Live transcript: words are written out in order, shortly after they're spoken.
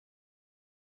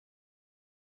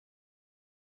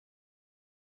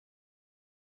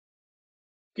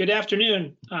Good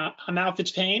afternoon. I'm Al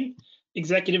Fitzpaine,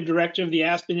 Executive Director of the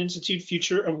Aspen Institute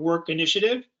Future of Work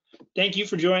Initiative. Thank you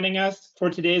for joining us for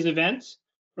today's event,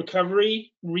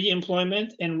 Recovery,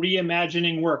 Reemployment, and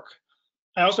Reimagining Work.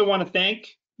 I also want to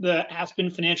thank the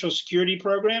Aspen Financial Security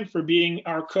Program for being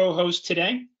our co-host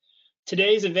today.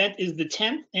 Today's event is the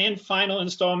 10th and final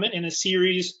installment in a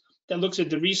series that looks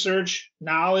at the research,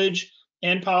 knowledge,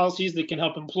 and policies that can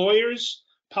help employers,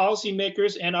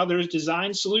 policymakers, and others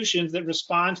design solutions that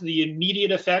respond to the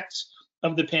immediate effects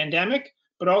of the pandemic,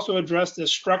 but also address the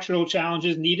structural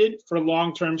challenges needed for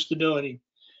long-term stability.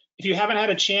 If you haven't had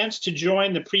a chance to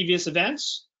join the previous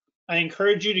events, I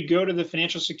encourage you to go to the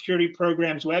Financial Security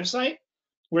Program's website,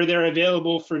 where they're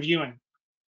available for viewing.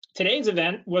 Today's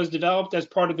event was developed as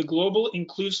part of the Global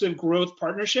Inclusive Growth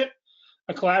Partnership,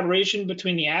 a collaboration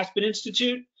between the Aspen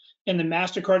Institute and the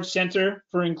MasterCard Center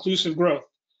for Inclusive Growth.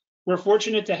 We're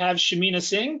fortunate to have Shamina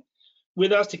Singh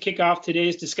with us to kick off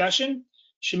today's discussion.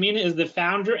 Shamina is the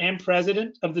founder and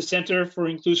president of the Center for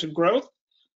Inclusive Growth,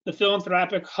 the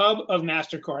philanthropic hub of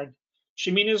MasterCard.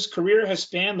 Shamina's career has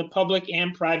spanned the public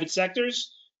and private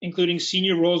sectors, including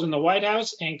senior roles in the White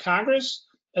House and Congress,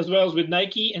 as well as with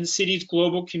Nike and Citi's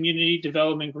Global Community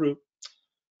Development Group.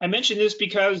 I mention this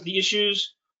because the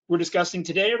issues we're discussing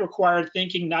today require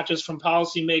thinking not just from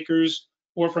policymakers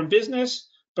or from business,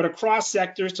 but across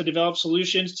sectors to develop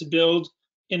solutions to build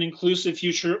an inclusive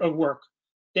future of work.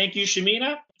 Thank you,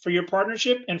 Shamina, for your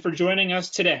partnership and for joining us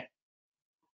today.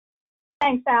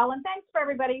 Thanks, Al, and thanks for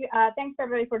everybody. Thanks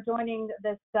everybody for joining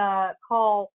this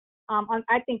call on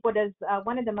I think what is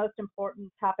one of the most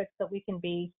important topics that we can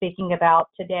be speaking about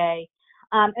today.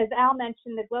 As Al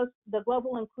mentioned, the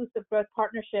Global Inclusive Growth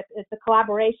Partnership is the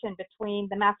collaboration between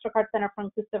the MasterCard Center for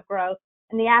Inclusive Growth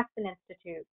and the Aspen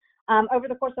Institute. Over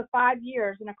the course of 5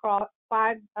 years and across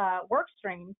 5 work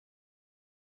streams,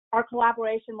 our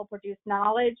collaboration will produce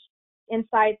knowledge,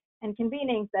 insights, and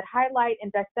convenings that highlight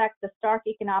and dissect the stark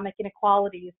economic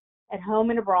inequalities at home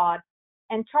and abroad,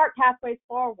 and chart pathways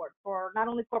forward for not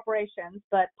only corporations,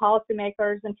 but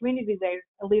policymakers and community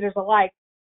leaders alike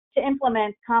to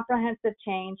implement comprehensive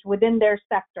change within their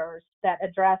sectors that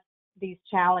address these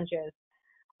challenges.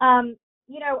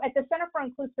 You know, at the Center for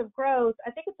Inclusive Growth,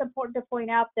 I think it's important to point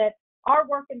out that our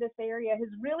work in this area has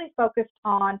really focused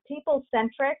on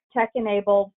people-centric,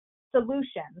 tech-enabled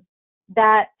solutions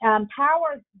that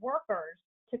empower workers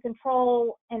to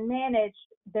control and manage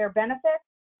their benefits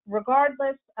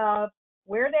regardless of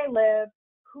where they live,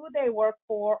 who they work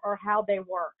for, or how they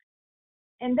work.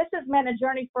 And this has meant a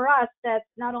journey for us that's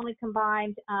not only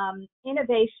combined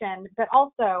innovation, but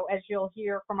also, as you'll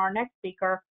hear from our next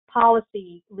speaker,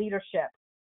 policy leadership.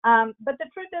 But the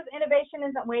truth is, innovation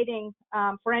isn't waiting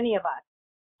for any of us.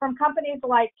 From companies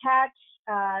like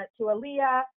Catch to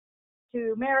Aaliyah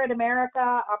to Merit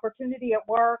America, Opportunity at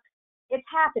Work, it's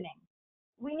happening.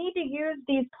 We need to use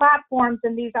these platforms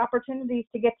and these opportunities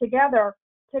to get together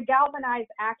to galvanize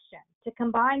action, to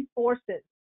combine forces,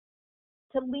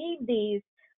 to lead these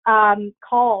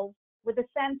calls with a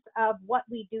sense of what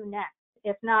we do next,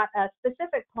 if not a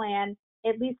specific plan,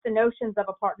 at least the notions of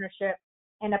a partnership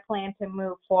and a plan to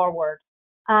move forward.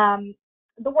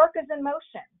 The work is in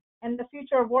motion, and the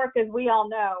future of work, as we all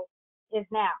know, is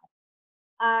now.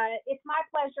 It's my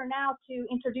pleasure now to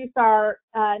introduce our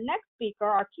next speaker,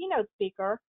 our keynote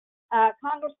speaker,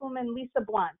 Congresswoman Lisa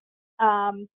Blunt,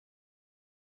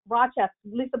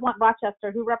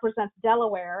 Rochester, who represents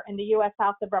Delaware in the U.S.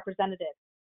 House of Representatives.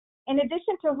 In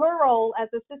addition to her role as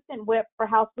Assistant Whip for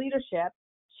House Leadership,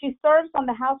 she serves on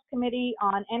the House Committee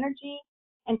on Energy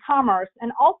and Commerce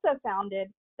and also founded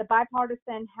the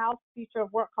bipartisan House Future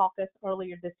of Work Caucus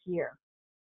earlier this year.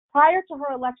 Prior to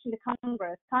her election to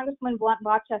Congress, Congresswoman Blunt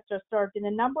Rochester served in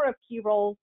a number of key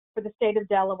roles for the state of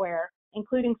Delaware,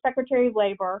 including Secretary of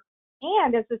Labor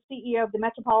and as the CEO of the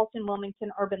Metropolitan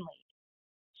Wilmington Urban League.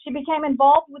 She became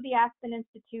involved with the Aspen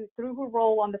Institute through her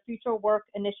role on the Future Work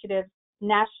Initiative's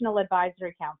National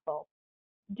Advisory Council.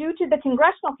 Due to the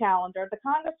congressional calendar, the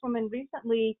Congresswoman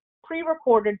recently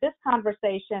pre-recorded this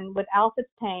conversation with Al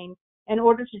Fitzpaine in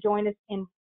order to join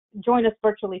us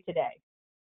virtually today.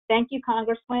 Thank you,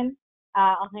 Congresswoman.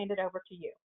 I'll hand it over to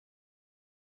you.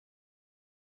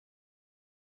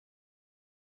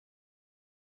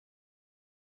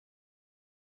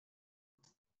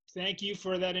 Thank you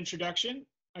for that introduction.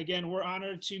 Again, we're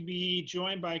honored to be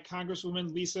joined by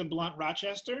Congresswoman Lisa Blunt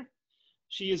Rochester.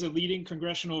 She is a leading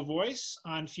congressional voice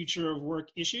on future of work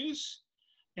issues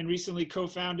and recently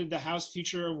co-founded the House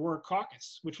Future of Work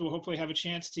Caucus, which we'll hopefully have a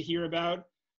chance to hear about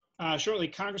shortly.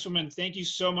 Congresswoman, thank you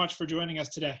so much for joining us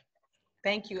today.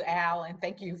 Thank you, Al, and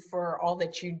thank you for all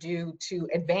that you do to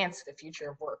advance the future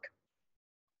of work.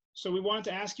 So we wanted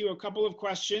to ask you a couple of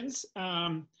questions.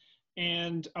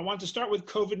 And I want to start with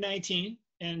COVID-19,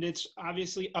 and it's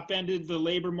obviously upended the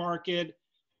labor market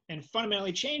and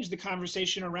fundamentally changed the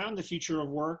conversation around the future of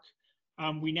work.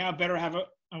 We now have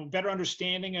a better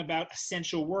understanding about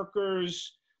essential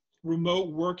workers.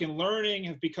 Remote work and learning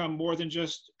have become more than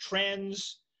just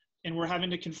trends, and we're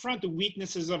having to confront the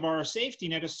weaknesses of our safety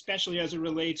net, especially as it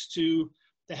relates to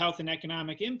the health and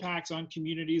economic impacts on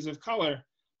communities of color.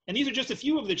 And these are just a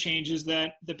few of the changes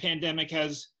that the pandemic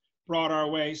has brought our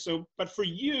way. So, but for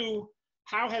you,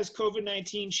 how has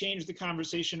COVID-19 changed the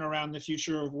conversation around the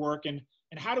future of work, and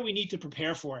how do we need to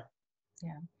prepare for it?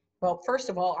 Yeah. Well, first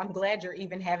of all, I'm glad you're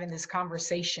even having this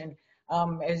conversation.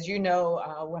 As you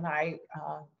know, when I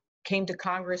came to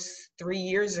Congress 3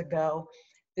 years ago,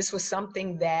 this was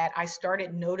something that I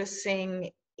started noticing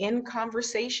in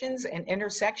conversations and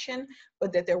intersection,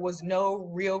 but that there was no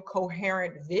real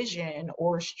coherent vision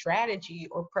or strategy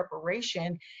or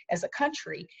preparation as a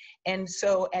country. And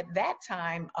so at that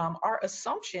time, our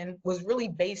assumption was really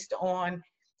based on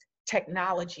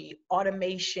technology,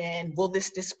 automation, will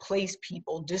this displace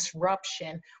people,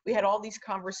 disruption. We had all these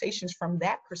conversations from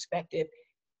that perspective,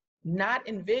 not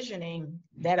envisioning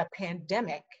that a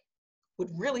pandemic would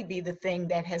really be the thing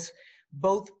that has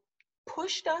both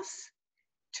pushed us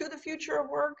to the future of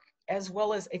work as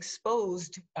well as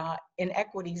exposed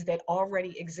inequities that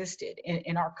already existed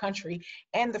in our country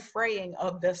and the fraying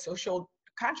of the social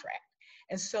contract.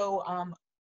 And so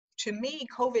to me,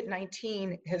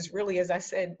 COVID-19 has really, as I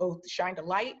said, both shined a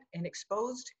light and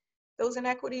exposed those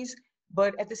inequities,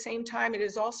 but at the same time, it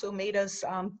has also made us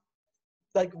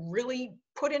like really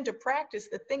put into practice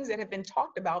the things that have been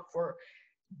talked about for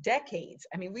decades.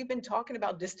 I mean, we've been talking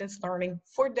about distance learning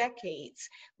for decades.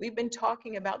 We've been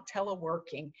talking about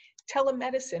teleworking,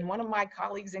 telemedicine. One of my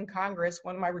colleagues in Congress,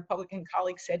 one of my Republican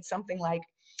colleagues said something like,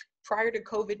 prior to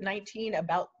COVID-19,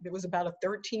 there was about a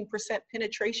 13%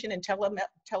 penetration in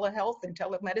telehealth and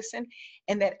telemedicine,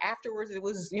 and that afterwards it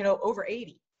was, over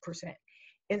 80%.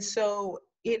 And so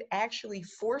it actually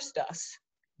forced us,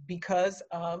 because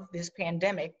of this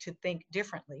pandemic, to think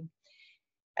differently.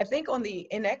 I think on the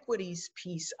inequities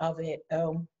piece of it,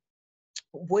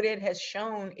 what it has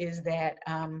shown is that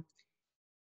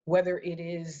whether it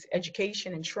is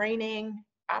education and training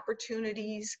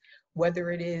opportunities,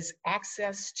 whether it is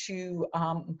access to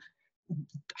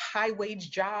high wage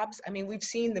jobs. I mean, we've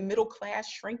seen the middle class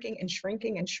shrinking and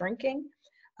shrinking and shrinking.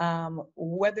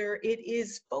 Whether it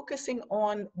is focusing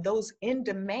on those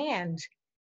in-demand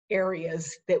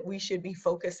areas that we should be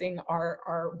focusing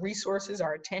our resources,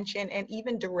 our attention, and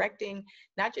even directing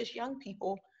not just young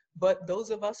people, but those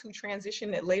of us who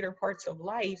transition at later parts of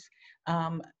life,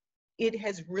 it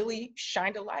has really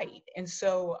shined a light. And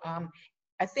so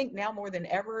I think now more than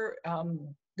ever,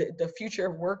 the future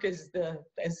of work is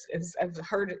as I've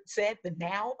heard it said, the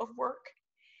now of work,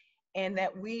 and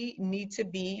that we need to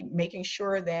be making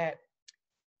sure that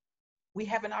we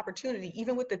have an opportunity,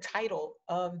 even with the title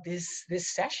of this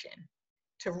session,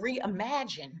 to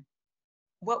reimagine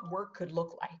what work could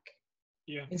look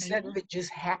like, instead of it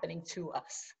just happening to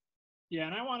us. Yeah,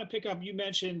 and I want to pick up, you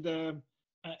mentioned the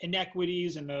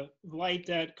inequities and the light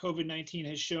that COVID-19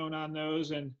 has shown on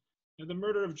those, and the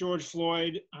murder of George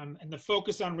Floyd and the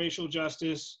focus on racial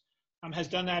justice has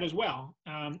done that as well.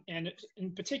 And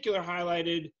in particular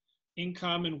highlighted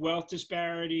income and wealth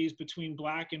disparities between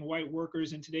Black and white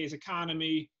workers in today's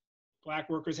economy. Black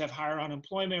workers have higher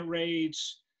unemployment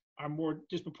rates, are more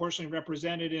disproportionately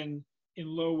represented in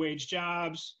low-wage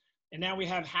jobs. And now we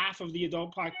have half of the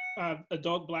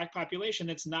adult Black population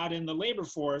that's not in the labor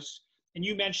force. And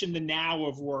you mentioned the now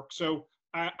of work. So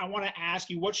I want to ask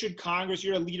you, what should Congress,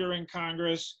 you're a leader in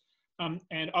Congress,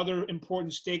 and other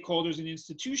important stakeholders and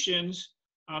institutions,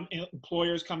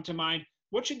 employers come to mind,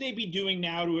 what should they be doing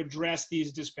now to address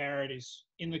these disparities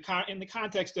in the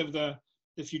context of the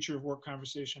future of work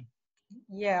conversation?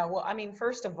 Yeah, well, I mean,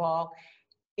 first of all,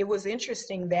 it was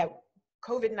interesting that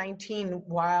COVID-19,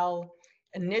 while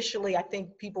initially I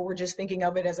think people were just thinking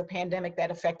of it as a pandemic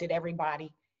that affected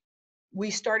everybody,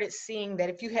 we started seeing that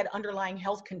if you had underlying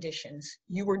health conditions,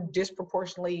 you were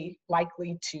disproportionately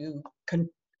likely to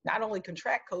not only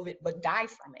contract COVID, but die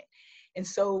from it. And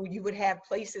so you would have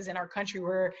places in our country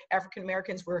where African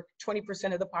Americans were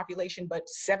 20% of the population, but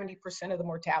 70% of the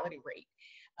mortality rate.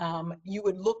 You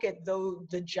would look at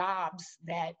the jobs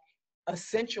that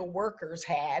essential workers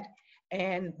had,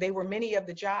 and they were many of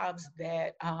the jobs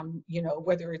that,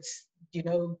 whether it's,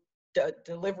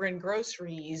 delivering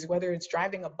groceries, whether it's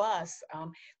driving a bus,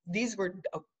 these were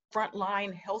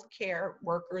frontline healthcare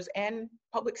workers and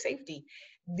public safety.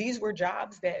 These were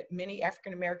jobs that many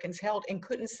African Americans held and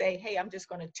couldn't say, hey, I'm just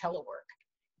going to telework.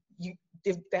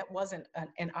 if that wasn't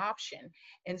an option.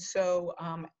 And so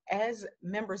as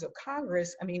members of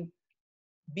Congress, I mean,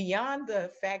 beyond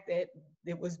the fact that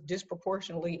it was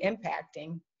disproportionately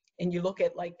impacting, and you look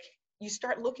at you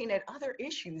start looking at other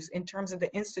issues in terms of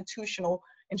the institutional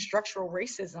and structural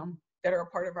racism that are a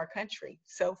part of our country.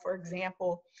 So for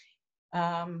example,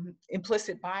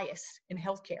 implicit bias in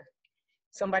healthcare.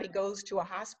 Somebody goes to a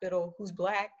hospital who's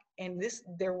Black, and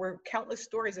there were countless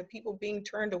stories of people being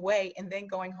turned away and then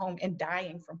going home and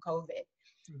dying from COVID.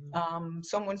 Mm-hmm.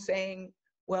 Someone saying,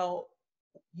 well,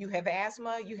 you have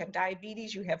asthma, you have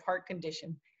diabetes, you have heart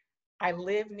condition. I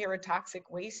live near a toxic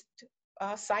waste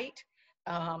site.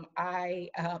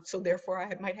 So therefore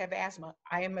I might have asthma.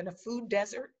 I am in a food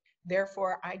desert.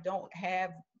 Therefore I don't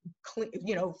have clean,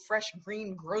 fresh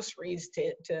green groceries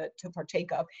to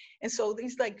partake of. And so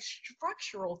these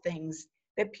structural things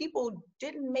that people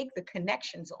didn't make the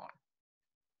connections on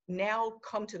now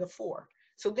come to the fore.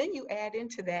 So then you add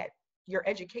into that your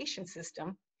education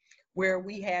system, where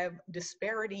we have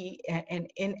disparity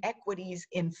and inequities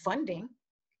in funding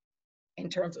in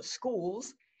terms of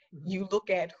schools. Mm-hmm. You look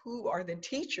at who are the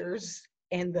teachers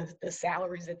and the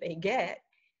salaries that they get,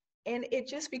 and it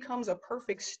just becomes a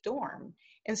perfect storm.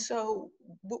 And so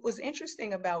what was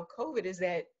interesting about COVID is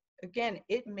that, again,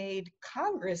 it made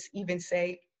Congress even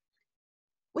say,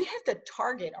 we have to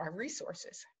target our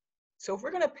resources. So if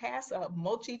we're going to pass a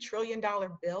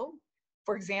multi-trillion-dollar bill,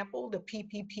 for example, the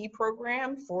PPP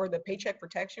program for the Paycheck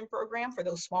Protection Program for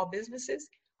those small businesses,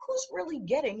 who's really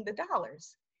getting the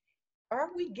dollars? Are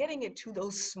we getting it to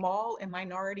those small and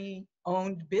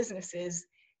minority-owned businesses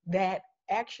that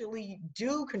actually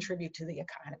do contribute to the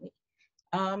economy?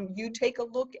 You take a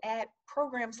look at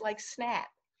programs like SNAP.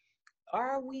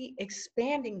 Are we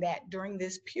expanding that during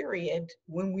this period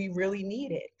when we really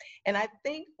need it? And I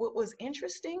think what was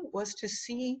interesting was to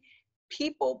see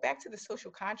people, back to the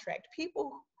social contract,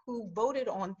 people who voted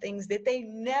on things that they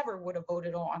never would have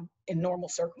voted on in normal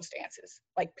circumstances,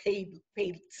 like paid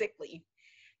sick leave,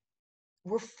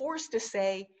 were forced to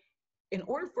say, in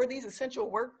order for these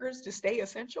essential workers to stay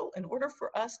essential, in order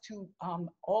for us to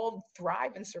all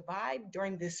thrive and survive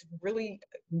during this really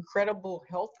incredible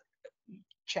health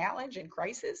challenge and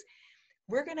crisis,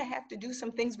 we're going to have to do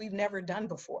some things we've never done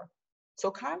before. So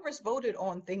Congress voted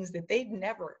on things that they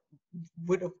never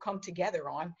would have come together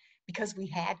on because we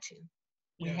had to.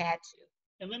 We had to.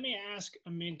 And let me ask, I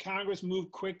mean, Congress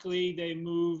moved quickly, they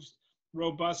moved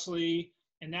robustly,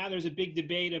 and now there's a big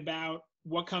debate about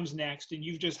what comes next. And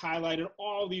you've just highlighted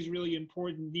all these really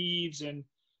important needs and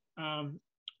kind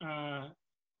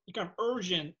of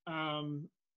urgent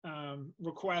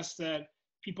requests that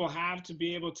people have to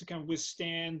be able to kind of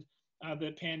withstand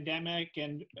the pandemic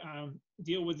and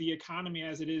deal with the economy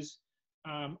as it is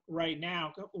right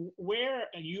now. Where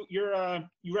you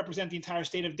represent the entire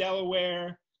state of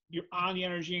Delaware. You're on the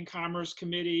Energy and Commerce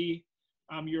Committee.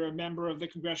 You're a member of the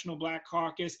Congressional Black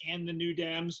Caucus and the New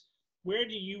Dems. Where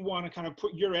do you want to kind of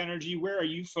put your energy? Where are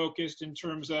you focused in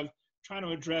terms of trying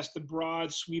to address the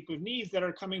broad sweep of needs that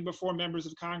are coming before members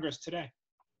of Congress today?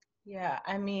 Yeah,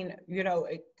 I mean,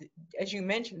 as you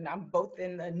mentioned, I'm both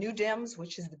in the New Dems,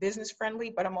 which is the business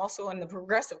friendly, but I'm also in the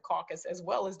Progressive Caucus as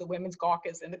well as the Women's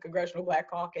Caucus and the Congressional Black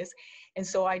Caucus. And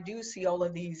so I do see all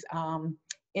of these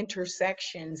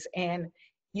intersections. And,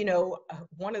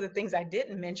 one of the things I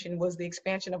didn't mention was the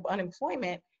expansion of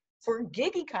unemployment for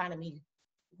gig economy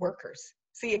workers.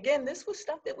 See, again, this was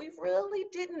stuff that we really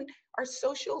our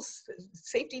social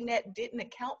safety net didn't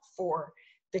account for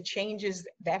the changes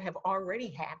that have already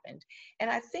happened. And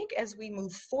I think as we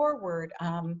move forward,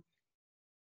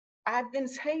 I've been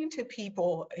saying to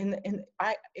people in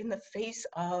the face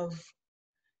of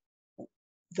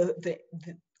the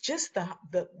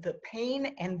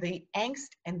pain and the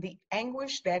angst and the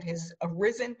anguish that has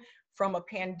arisen from a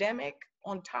pandemic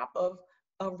on top of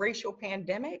a racial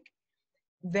pandemic,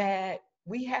 that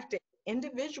we have to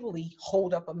individually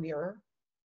hold up a mirror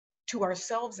to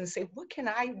ourselves and say, what can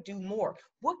I do more?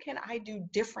 What can I do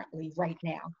differently right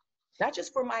now? Not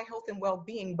just for my health and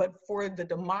well-being, but for the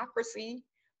democracy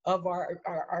of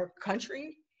our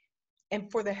country and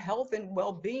for the health and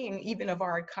well-being even of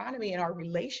our economy and our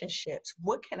relationships.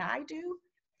 What can I do?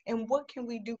 And what can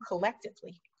we do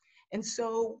collectively? And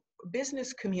so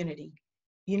business community,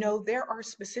 there are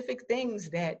specific things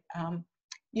that,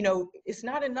 it's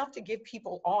not enough to give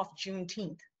people off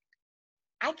Juneteenth.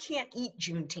 I can't eat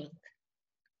Juneteenth.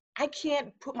 I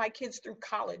can't put my kids through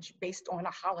college based on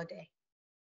a holiday.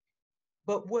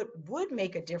 But what would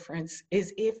make a difference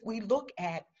is if we look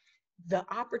at the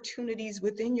opportunities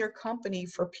within your company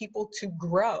for people to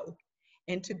grow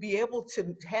and to be able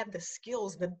to have the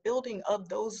skills, the building of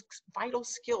those vital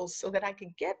skills so that I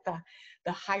could get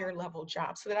the higher level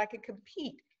job, so that I could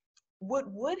compete. What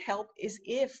would help is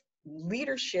if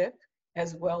leadership,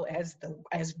 as well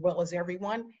as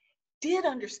everyone, did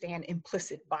understand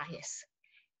implicit bias.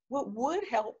 What would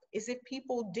help is if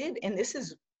people did, and this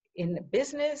is in the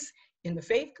business, in the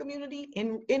faith community,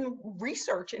 in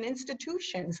research and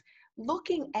institutions,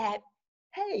 looking at,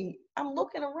 hey, I'm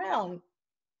looking around.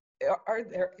 Are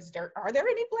there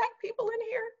any Black people in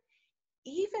here?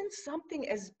 Even something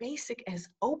as basic as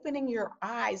opening your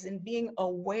eyes and being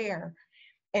aware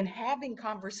and having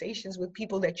conversations with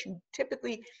people that you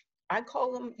typically, I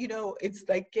call them, it's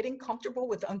like getting comfortable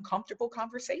with uncomfortable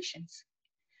conversations.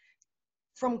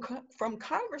 From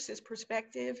Congress's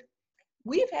perspective,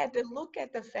 we've had to look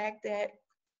at the fact that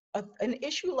an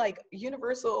issue like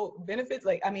universal benefits,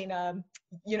 UBI,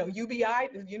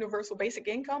 the universal basic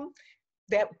income,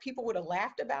 that people would have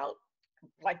laughed about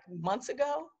like months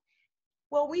ago.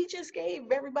 Well, we just gave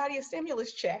everybody a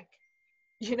stimulus check.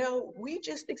 We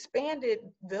just expanded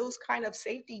those kind of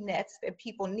safety nets that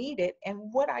people needed.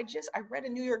 And I read a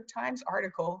New York Times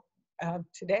article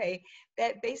today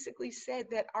that basically said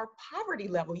that our poverty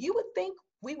level, you would think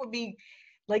we would be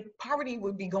like poverty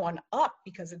would be going up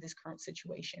because of this current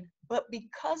situation. But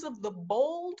because of the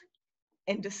bold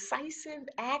and decisive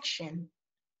action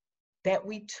that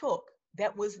we took,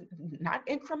 that was not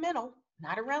incremental,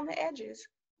 not around the edges,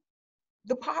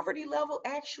 the poverty level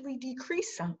actually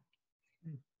decreased some.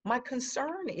 My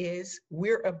concern is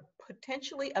we're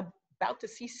potentially about to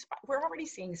see, we're already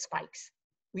seeing spikes.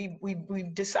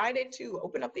 We've decided to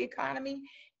open up the economy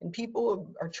and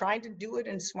people are trying to do it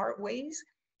in smart ways,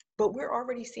 but we're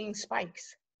already seeing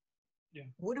spikes. Yeah.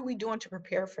 What are we doing to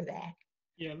prepare for that?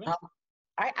 Yeah.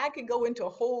 I could go into a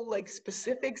whole like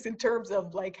specifics in terms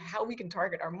of like how we can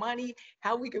target our money,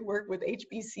 how we can work with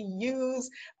HBCUs,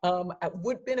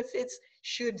 what benefits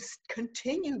should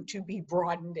continue to be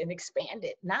broadened and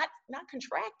expanded, not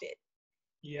contracted.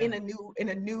 Yeah. in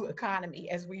a new economy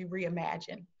as we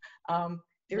reimagine.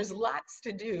 There's lots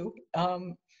to do.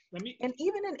 And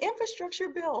even an infrastructure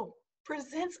bill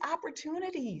presents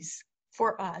opportunities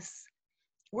for us.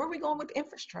 Where are we going with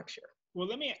infrastructure? Well,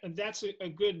 that's a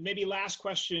good, maybe last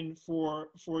question for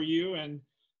you. And,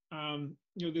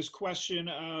 this question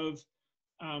of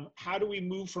how do we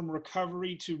move from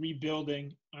recovery to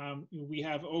rebuilding? We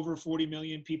have over 40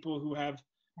 million people who have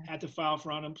had to file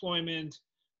for unemployment.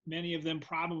 Many of them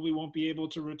probably won't be able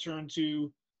to return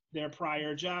to their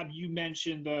prior job. You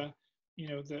mentioned the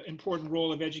important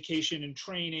role of education and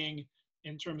training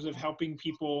in terms of helping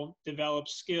people develop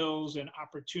skills and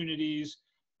opportunities.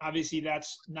 Obviously,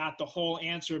 that's not the whole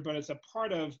answer, but it's a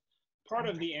part of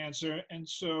the answer. And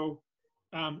so,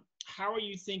 how are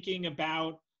you thinking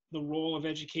about the role of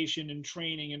education and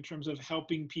training in terms of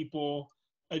helping people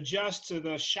adjust to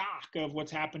the shock of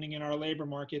what's happening in our labor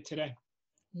market today?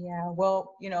 Yeah,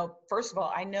 well, first of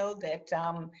all, I know that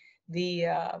the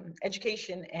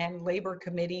Education and Labor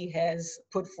Committee has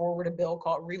put forward a bill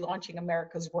called Relaunching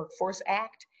America's Workforce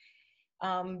Act.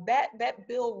 That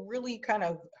bill really kind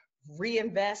of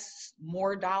reinvests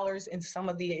more dollars in some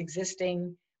of the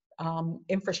existing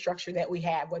infrastructure that we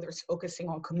have, whether it's focusing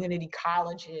on community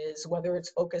colleges, whether it's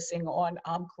focusing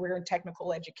on career and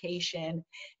technical education,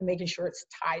 and making sure it's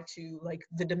tied to like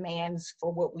the demands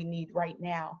for what we need right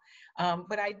now.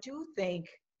 But I do think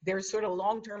there's sort of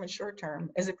long-term and short-term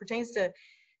as it pertains to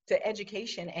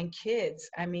education and kids.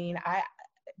 I mean,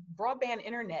 broadband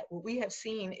internet, what we have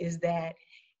seen is that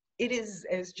it is,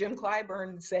 as Jim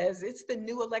Clyburn says, it's the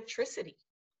new electricity.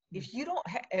 If you don't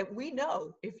we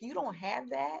know if you don't have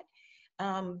that,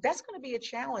 that's going to be a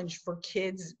challenge for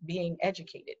kids being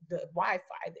educated. The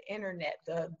Wi-Fi, the internet,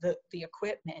 the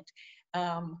equipment,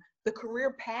 the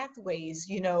career pathways.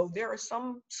 There are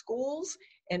some schools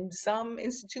and some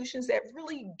institutions that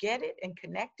really get it and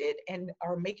connect it and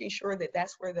are making sure that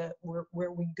that's where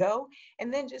we go.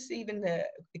 And then just even the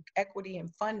equity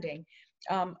and funding.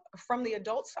 From the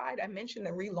adult side, I mentioned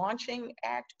the Relaunching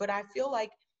Act, but I feel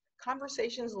like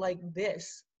conversations like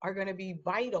this are going to be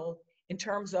vital in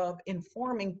terms of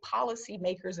informing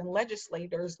policymakers and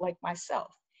legislators like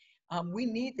myself. We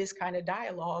need this kind of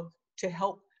dialogue to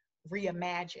help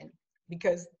reimagine,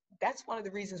 because that's one of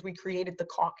the reasons we created the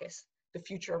caucus, the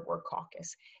Future of Work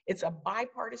Caucus. It's a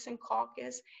bipartisan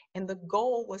caucus, and the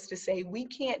goal was to say we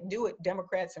can't do it,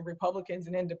 Democrats and Republicans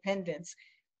and independents.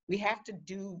 We have to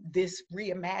do this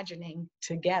reimagining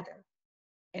together.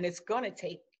 And it's going to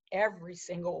take every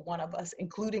single one of us,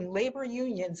 including labor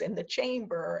unions and the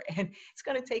chamber. And it's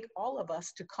going to take all of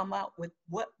us to come out with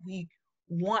what we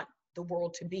want the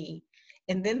world to be.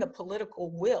 And then the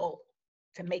political will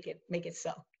make it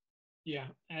so. Yeah,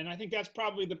 and I think that's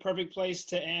probably the perfect place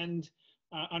to end,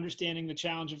 understanding the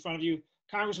challenge in front of you.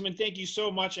 Congresswoman, thank you so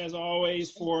much, as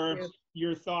always, for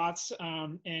your thoughts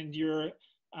and your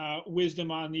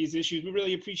wisdom on these issues. We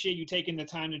really appreciate you taking the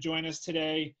time to join us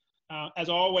today. As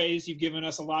always, you've given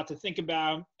us a lot to think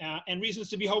about and reasons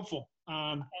to be hopeful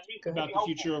about the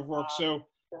future of work. So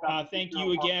thank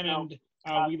you again, and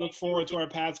we look forward to our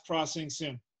paths crossing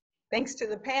soon. Thanks to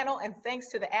the panel, and thanks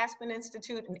to the Aspen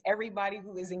Institute and everybody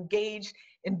who is engaged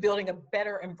in building a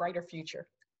better and brighter future.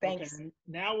 Thanks. Okay.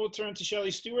 Now we'll turn to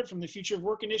Shelley Stewart from the Future of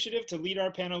Work Initiative to lead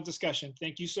our panel discussion.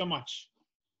 Thank you so much.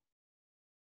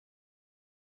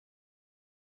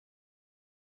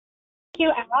 Thank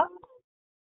you,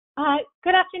 Al.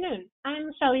 Good afternoon.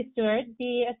 I'm Shelley Stewart,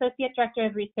 the Associate Director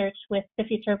of Research with the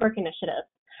Future of Work Initiative.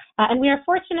 And we are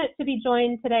fortunate to be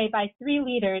joined today by 3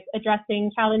 leaders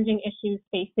addressing challenging issues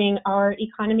facing our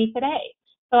economy today.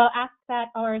 So I'll ask that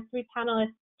our 3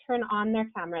 panelists turn on their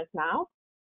cameras now.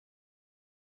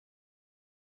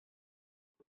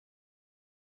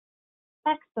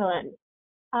 Excellent.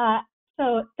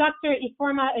 So Dr.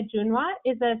 Ifeoma Ajunwa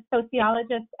is a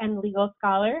sociologist and legal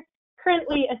scholar,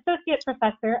 currently Associate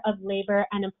Professor of Labor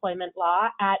and Employment Law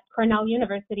at Cornell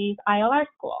University's ILR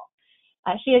School.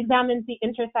 She examines the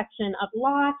intersection of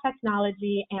law,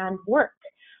 technology, and work,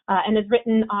 and has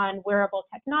written on wearable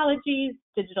technologies,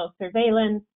 digital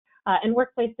surveillance, and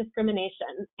workplace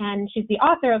discrimination. And she's the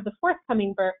author of the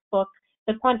forthcoming book,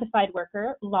 The Quantified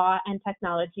Worker, Law and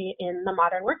Technology in the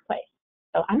Modern Workplace.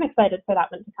 So I'm excited for that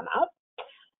one to come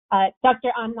out.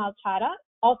 Dr. Anmal Chadha,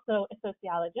 also a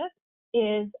sociologist,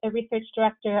 is a research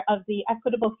director of the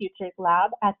Equitable Futures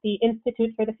Lab at the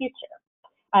Institute for the Future.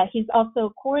 He's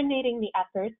also coordinating the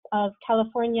efforts of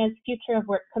California's Future of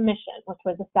Work Commission, which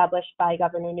was established by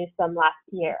Governor Newsom last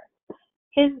year.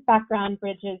 His background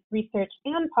bridges research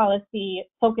and policy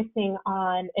focusing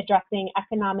on addressing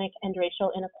economic and racial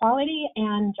inequality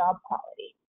and job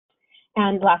quality.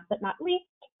 And last but not least,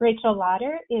 Rachel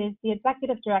Lauder is the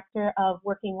Executive Director of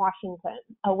Working Washington,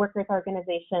 a workers'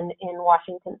 organization in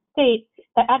Washington State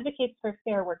that advocates for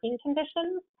fair working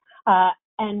conditions,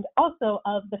 and also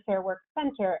of the Fair Work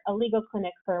Center, a legal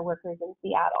clinic for workers in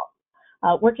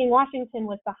Seattle. Working Washington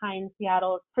was behind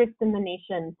Seattle's first in the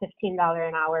nation $15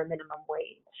 an hour minimum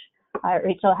wage.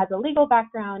 Rachel has a legal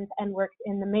background and worked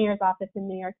in the mayor's office in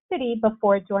New York City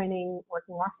before joining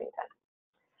Working Washington.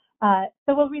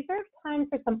 So we'll reserve time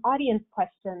for some audience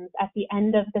questions at the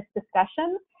end of this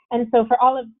discussion. And so for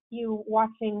all of you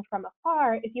watching from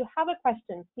afar, if you have a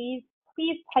question, please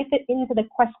type it into the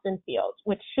question field,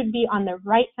 which should be on the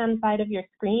right-hand side of your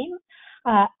screen,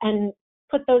 and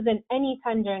put those in any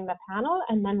time during the panel,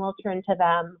 and then we'll turn to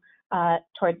them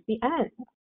towards the end.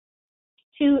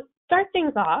 To start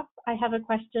things off, I have a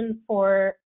question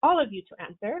for all of you to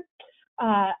answer.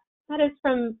 That is,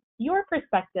 from your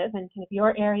perspective and kind of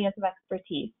your areas of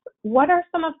expertise, what are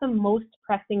some of the most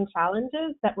pressing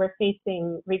challenges that we're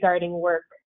facing regarding work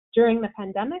during the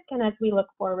pandemic and as we look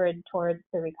forward towards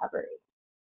the recovery?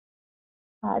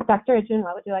 Dr.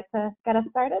 Ajunwa, would you like to get us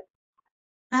started?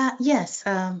 Yes,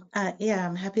 yeah,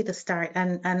 I'm happy to start.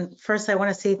 And first, I want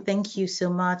to say thank you so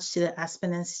much to the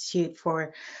Aspen Institute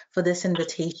for this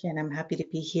invitation. I'm happy to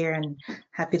be here and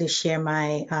happy to share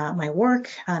my my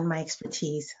work and my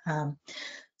expertise.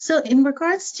 So in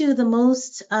regards to the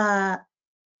most, I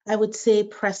would say,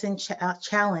 pressing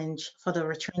challenge for the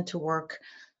return to work,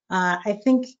 I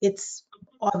think it's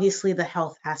obviously the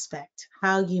health aspect,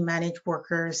 how you manage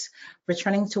workers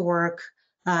returning to work,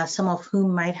 some of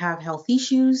whom might have health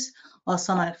issues, or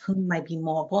some of whom might be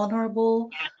more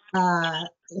vulnerable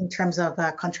in terms of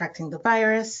contracting the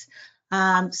virus.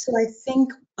 So I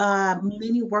think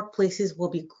many workplaces will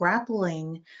be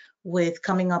grappling with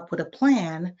coming up with a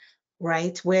plan,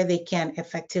 right, where they can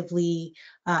effectively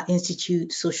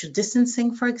institute social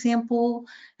distancing, for example,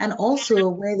 and also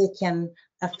where they can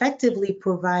effectively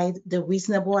provide the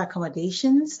reasonable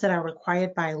accommodations that are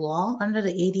required by law under the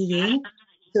ADA.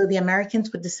 So the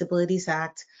Americans with Disabilities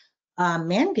Act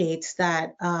mandates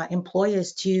that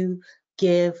employers do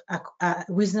give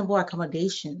reasonable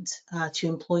accommodations to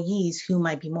employees who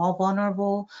might be more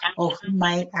vulnerable or who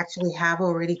might actually have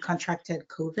already contracted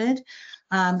COVID.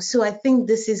 So I think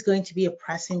this is going to be a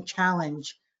pressing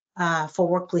challenge for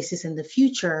workplaces in the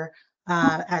future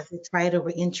as they try to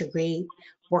reintegrate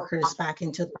workers back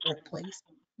into the workplace.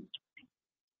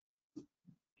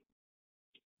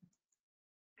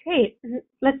 Great.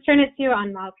 Let's turn it to you,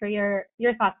 Anmal, for your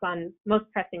thoughts on most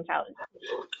pressing challenges.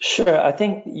 Sure. I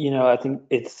think, I think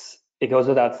it's it goes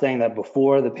without saying that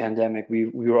before the pandemic, we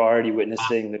were already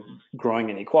witnessing the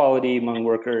growing inequality among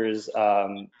workers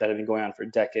that had been going on for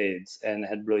decades and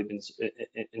had really been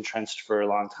entrenched for a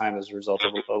long time as a result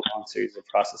of a long series of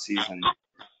processes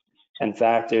and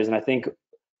factors. And I think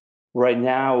right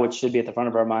now, what should be at the front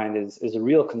of our mind is a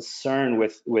real concern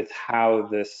with how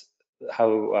this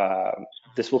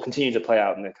will continue to play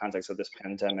out in the context of this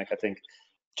pandemic. I think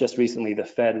just recently, the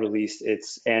Fed released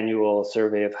its annual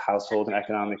survey of household and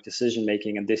economic decision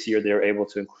making, and this year they were able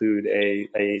to include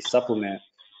a supplement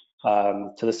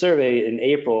to the survey in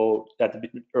April,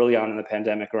 early on in the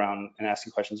pandemic, and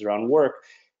asking questions around work.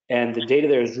 And the data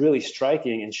there is really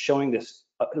striking and showing this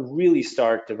really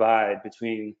stark divide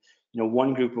between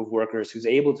one group of workers who's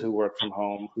able to work from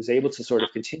home, who's able to sort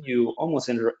of continue almost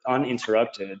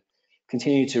uninterrupted,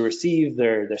 continue to receive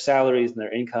their salaries and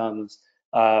their incomes.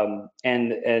 And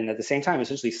at the same time,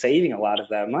 essentially saving a lot of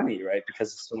that money, right?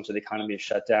 Because so much of the economy is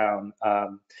shut down.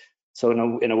 So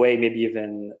in a way, maybe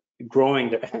even growing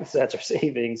their assets or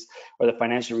savings or the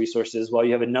financial resources, while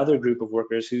you have another group of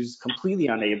workers who's completely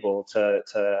unable to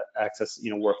access,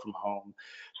 work from home,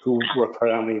 who work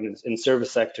predominantly in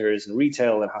service sectors and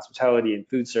retail and hospitality and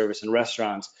food service and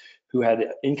restaurants, who had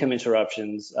income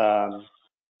interruptions.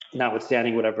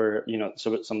 Notwithstanding whatever,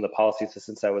 some of the policy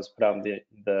assistance that was put out in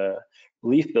the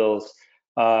relief bills.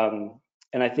 And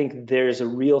I think there's a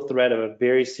real threat of a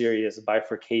very serious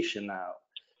bifurcation now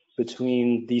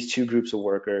between these two groups of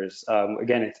workers.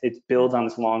 Again, it builds on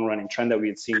this long-running trend that we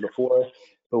had seen before,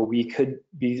 but we could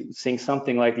be seeing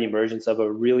something like the emergence of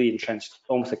a really entrenched,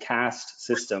 almost a caste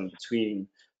system between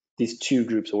these two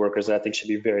groups of workers that I think should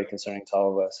be very concerning to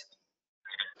all of us.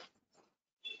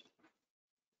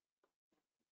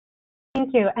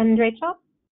 Thank you. And Rachel?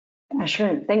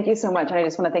 Sure. Thank you so much. I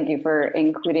just want to thank you for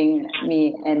including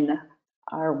me in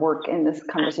our work in this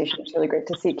conversation. It's really great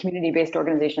to see community-based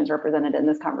organizations represented in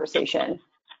this conversation.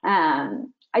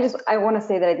 I want to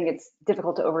say that I think it's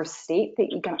difficult to overstate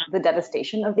the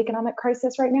devastation of the economic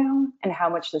crisis right now and how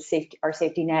much our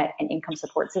safety net and income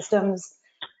support systems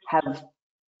have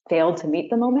failed to meet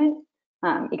the moment.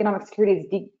 Economic security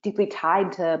is deeply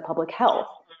tied to public health.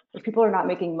 If people are not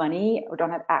making money or don't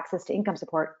have access to income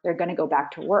support, they're going to go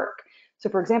back to work. So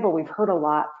for example, we've heard a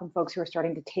lot from folks who are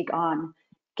starting to take on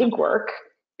gig work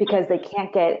because they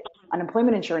can't get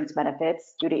unemployment insurance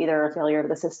benefits due to either a failure of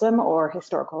the system or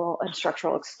historical and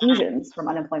structural exclusions from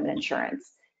unemployment insurance.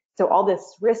 So all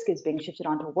this risk is being shifted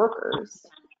onto workers.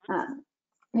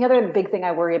 The other big thing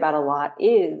I worry about a lot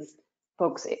is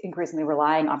folks increasingly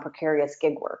relying on precarious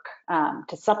gig work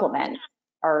to supplement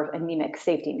our anemic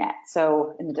safety net.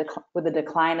 So with the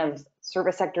decline of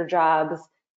service sector jobs,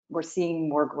 we're seeing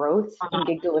more growth in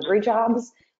gig delivery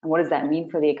jobs. And what does that mean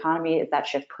for the economy? Is that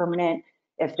shift permanent?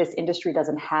 If this industry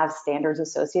doesn't have standards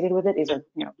associated with it, these are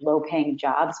low-paying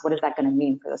jobs, what is that going to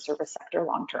mean for the service sector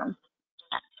long-term?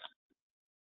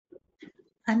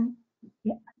 And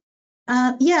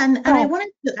I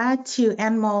wanted to add to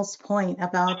Anmol's point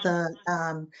about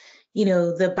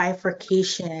the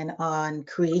bifurcation on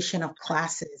creation of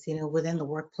classes, within the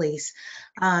workplace,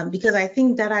 because I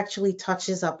think that actually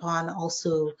touches upon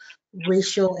also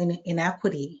racial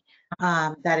inequity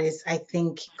that is, I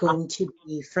think, going to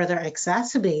be further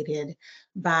exacerbated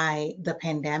by the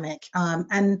pandemic.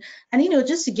 And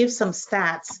just to give some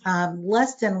stats,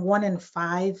 less than 1 in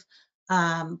 5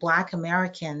 Black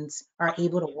Americans are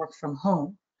able to work from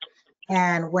home.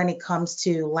 And when it comes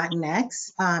to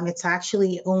Latinx, it's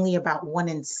actually only about 1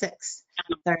 in 6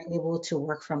 that are able to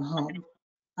work from home.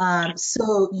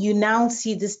 So you now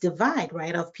see this divide,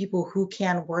 right, of people who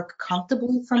can work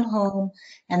comfortably from home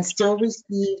and still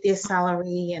receive their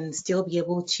salary and still be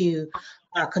able to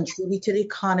contribute to the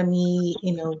economy,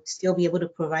 still be able to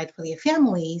provide for their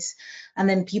families, and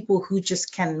then people who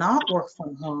just cannot work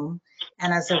from home,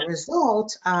 and as a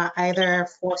result, either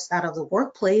forced out of the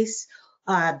workplace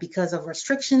because of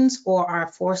restrictions or are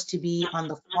forced to be on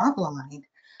the front line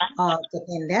of the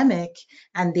pandemic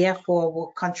and therefore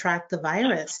will contract the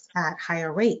virus at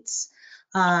higher rates.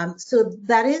 So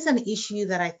that is an issue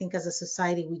that I think as a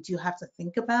society we do have to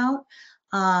think about.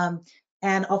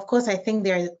 And of course, I think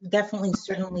there are definitely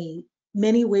certainly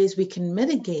many ways we can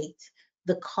mitigate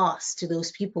the cost to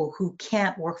those people who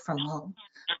can't work from home.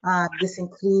 This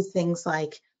includes things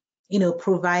like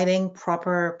providing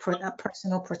proper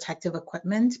personal protective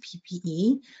equipment,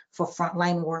 PPE, for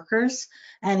frontline workers.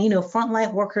 And,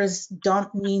 frontline workers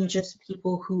don't mean just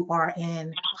people who are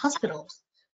in hospitals,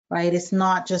 right? It's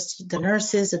not just the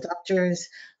nurses, the doctors,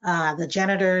 the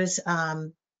janitors,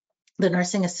 the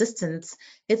nursing assistants.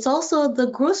 It's also the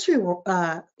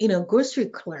grocery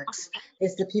clerks.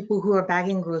 It's the people who are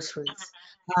bagging groceries.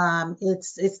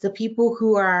 It's the people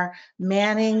who are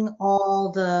manning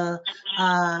all the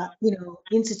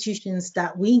institutions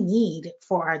that we need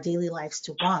for our daily lives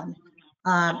to run.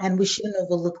 And we shouldn't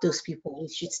overlook those people. We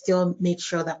should still make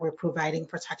sure that we're providing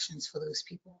protections for those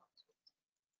people.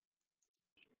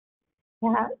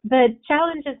 Yeah, the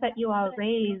challenges that you all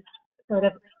raise sort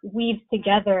of weave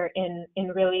together in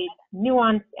really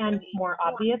nuanced and more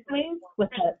obvious ways with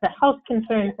the health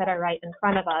concerns that are right in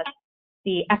front of us,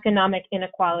 the economic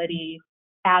inequality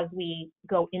as we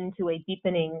go into a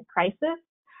deepening crisis,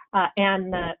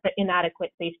 and the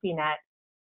inadequate safety net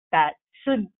that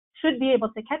should be able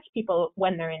to catch people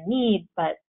when they're in need,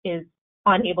 but is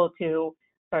unable to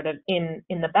sort of in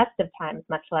the best of times,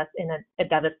 much less in a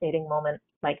devastating moment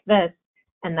like this.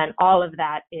 And then all of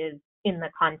that is in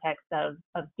the context of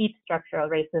deep structural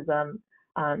racism,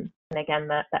 and again,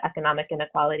 the economic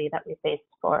inequality that we faced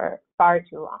for far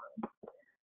too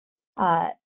long.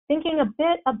 Thinking a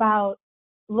bit about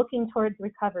looking towards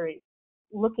recovery,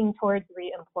 looking towards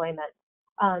reemployment,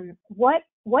 what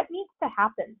needs to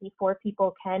happen before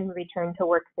people can return to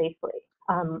work safely?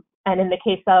 And in the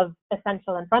case of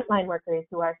essential and frontline workers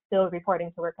who are still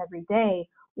reporting to work every day,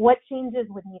 what changes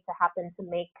would need to happen to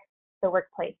make the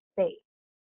workplace safe?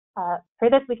 For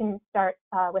this, we can start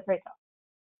with Rachel.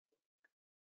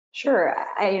 Sure.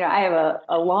 I have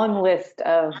a long list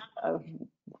of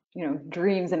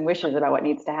dreams and wishes about what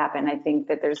needs to happen. I think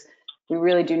that we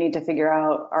really do need to figure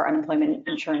out our unemployment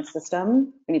insurance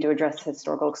system. We need to address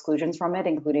historical exclusions from it,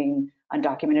 including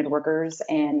undocumented workers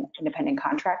and independent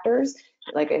contractors.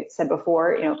 Like I said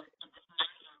before,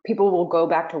 people will go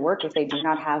back to work if they do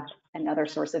not have another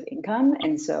source of income.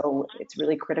 And so it's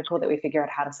really critical that we figure out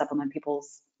how to supplement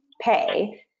people's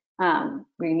pay.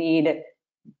 We need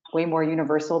way more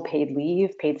universal paid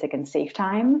leave, paid sick and safe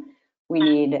time. We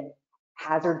need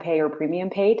hazard pay or premium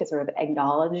pay to sort of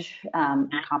acknowledge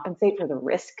and compensate for the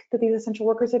risk that these essential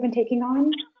workers have been taking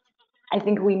on. I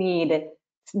think we need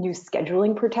new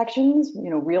scheduling protections,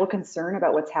 real concern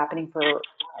about what's happening for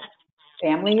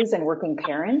families and working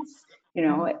parents.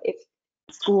 If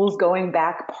school's going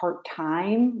back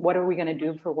part-time, what are we going to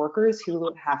do for workers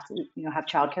who have to, have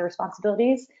childcare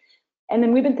responsibilities? And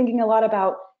then we've been thinking a lot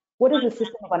about what is a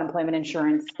system of unemployment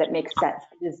insurance that makes sense,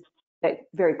 that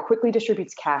very quickly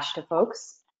distributes cash to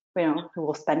folks, who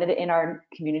will spend it in our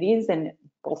communities and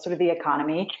bolster the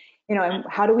economy, and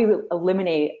how do we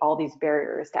eliminate all these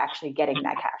barriers to actually getting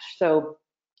that cash? So,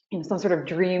 some sort of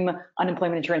dream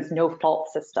unemployment insurance no fault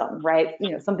system, right?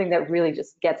 Something that really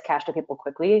just gets cash to people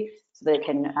quickly so they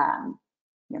can,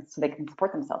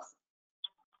 support themselves.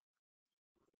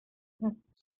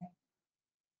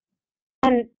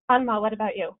 And Anma, what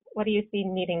about you? What do you see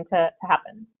needing to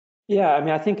happen? Yeah,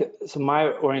 I think so.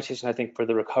 My orientation, I think, for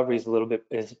the recovery is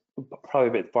probably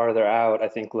a bit farther out. I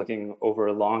think looking over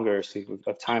a longer sweep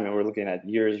of time, and we're looking at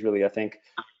years, really. I think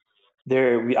we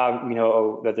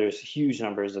know that there's huge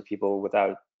numbers of people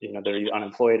without, they're either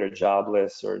unemployed or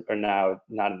jobless or now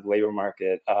not in the labor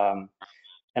market. And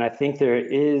I think there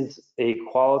is a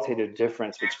qualitative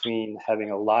difference between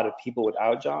having a lot of people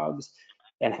without jobs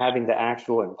and having the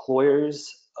actual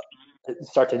employers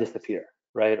start to disappear,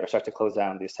 right, or start to close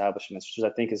down the establishments, which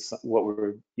I think is what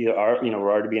we're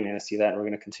already beginning to see that, and we're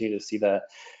going to continue to see that.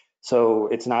 So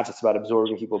it's not just about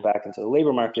absorbing people back into the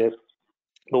labor market,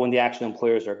 but when the actual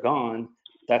employers are gone,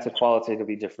 that's a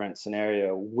qualitatively different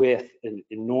scenario with an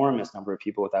enormous number of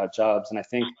people without jobs. And I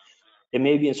think it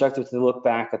may be instructive to look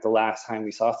back at the last time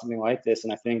we saw something like this.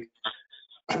 And I think,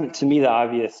 to me, the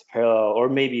obvious parallel, or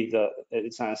maybe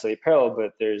it's not necessarily a parallel,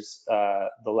 but there's the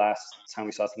last time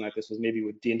we saw something like this was maybe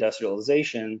with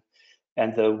deindustrialization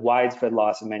and the widespread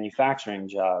loss of manufacturing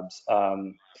jobs.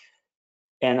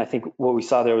 And I think what we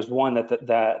saw there was one, that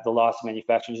the loss of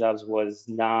manufacturing jobs was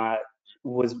not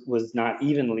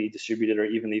evenly distributed or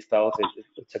evenly felt.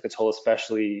 It took a toll,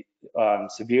 especially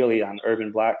severely on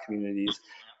urban Black communities.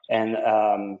 And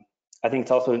I think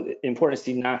it's also important to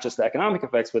see not just the economic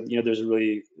effects, but there's a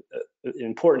really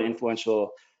important,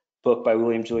 influential book by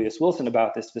William Julius Wilson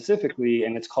about this specifically,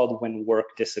 and it's called When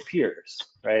Work Disappears,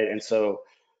 right? And so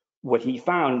what he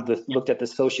found, looked at the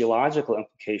sociological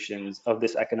implications of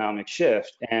this economic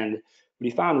shift, and what he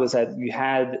found was that you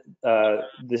had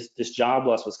this job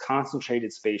loss was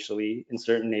concentrated spatially in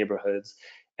certain neighborhoods,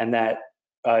 and that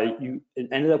you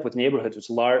ended up with neighborhoods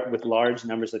with large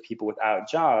numbers of people without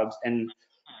jobs, and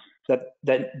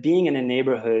that being in a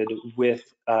neighborhood with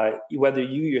whether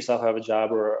you yourself have a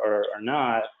job or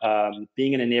not,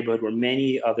 being in a neighborhood where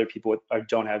many other people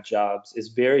don't have jobs is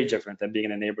very different than being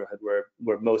in a neighborhood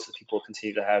where most of the people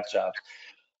continue to have jobs.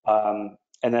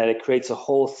 and that it creates a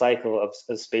whole cycle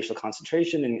of spatial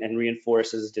concentration and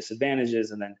reinforces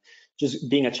disadvantages. And then just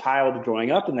being a child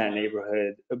growing up in that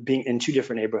neighborhood, being in two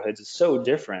different neighborhoods is so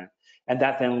different. And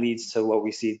that then leads to what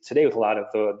we see today with a lot of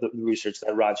the research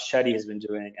that Raj Chetty has been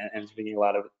doing and has been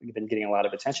getting a lot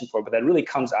of attention for. But that really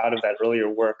comes out of that earlier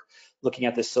work, looking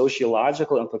at the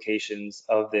sociological implications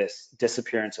of this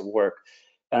disappearance of work.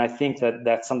 And I think that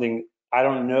that's something, I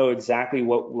don't know exactly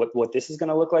what this is going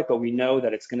to look like, but we know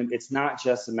that it's not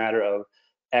just a matter of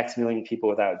X million people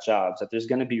without jobs, that there's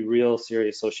going to be real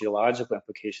serious sociological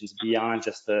implications beyond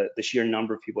just the sheer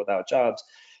number of people without jobs.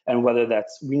 And whether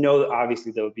that's, we know that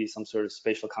obviously there would be some sort of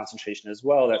spatial concentration as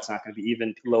well. That's not going to be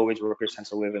even. Low-wage workers tend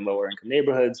to live in lower income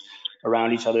neighborhoods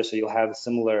around each other. So you'll have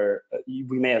similar,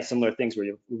 we may have similar things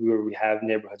where we have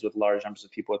neighborhoods with large numbers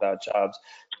of people without jobs,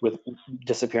 with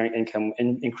disappearing income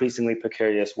and increasingly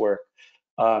precarious work.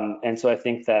 And so I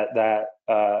think that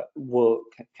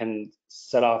can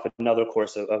set off another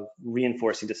course of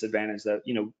reinforcing disadvantage that,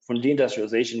 from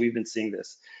deindustrialization, we've been seeing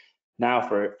this now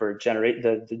for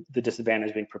the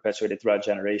disadvantage being perpetuated throughout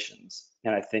generations.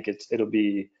 And I think it'll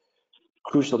be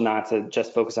crucial not to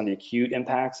just focus on the acute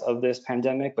impacts of this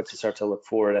pandemic, but to start to look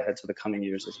forward ahead to the coming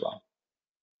years as well.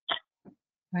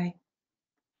 Right.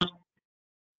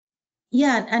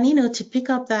 Yeah, and to pick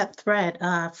up that thread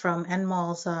from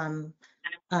Enmal's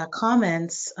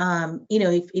comments,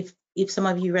 if some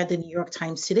of you read the New York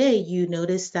Times today, you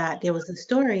noticed that there was a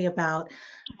story about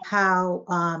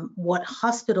how what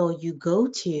hospital you go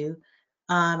to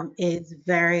is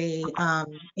very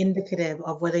indicative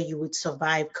of whether you would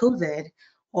survive COVID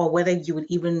or whether you would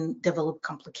even develop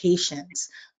complications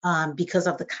because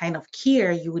of the kind of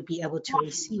care you would be able to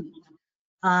receive.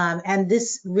 And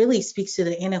this really speaks to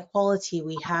the inequality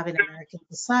we have in American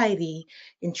society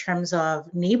in terms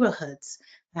of neighborhoods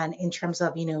and in terms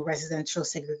of, residential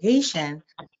segregation,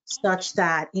 such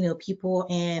that, people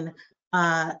in,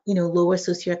 lower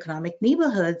socioeconomic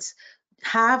neighborhoods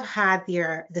have had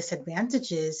their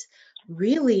disadvantages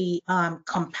really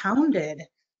compounded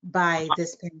by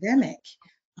this pandemic.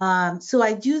 So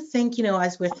I do think,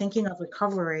 as we're thinking of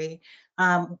recovery,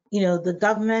 the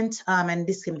government, and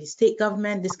this can be state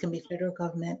government, this can be federal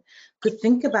government, could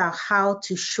think about how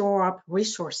to shore up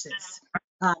resources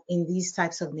in these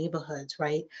types of neighborhoods,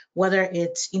 right? Whether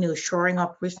it's, shoring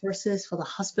up resources for the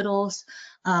hospitals,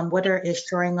 whether it's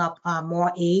shoring up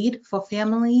more aid for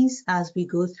families as we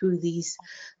go through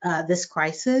this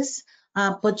crisis,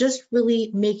 but just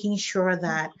really making sure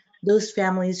that those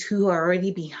families who are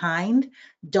already behind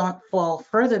don't fall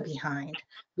further behind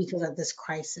because of this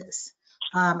crisis.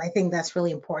 I think that's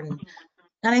really important.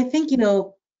 And I think,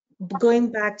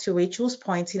 going back to Rachel's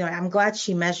points, I'm glad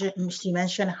she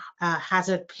mentioned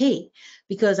hazard pay,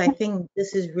 because I think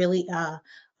this is really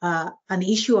an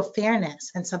issue of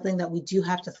fairness and something that we do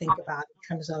have to think about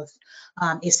in terms of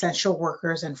essential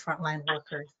workers and frontline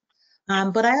workers.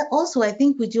 But I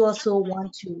think we do also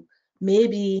want to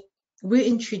maybe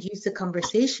reintroduce the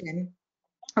conversation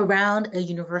around a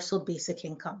universal basic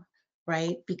income,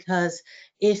 right? Because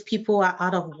if people are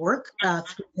out of work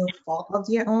through no fault of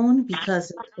their own because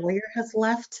the employer has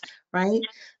left, right?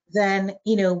 Then,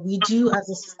 we do as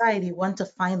a society want to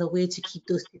find a way to keep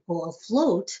those people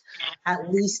afloat,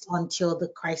 at least until the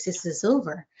crisis is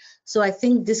over. So I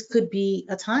think this could be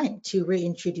a time to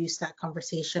reintroduce that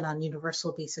conversation on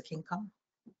universal basic income.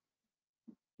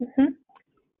 Mm-hmm.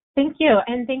 Thank you.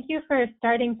 And thank you for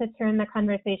starting to turn the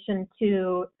conversation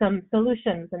to some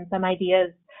solutions and some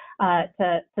ideas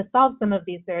to solve some of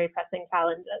these very pressing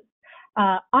challenges.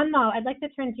 Anmal, I'd like to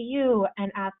turn to you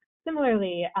and ask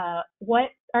similarly, what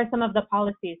are some of the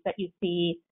policies that you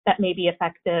see that may be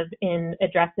effective in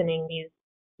addressing these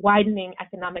widening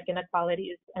economic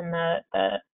inequalities and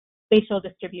the spatial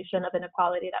distribution of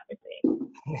inequality that we're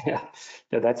seeing?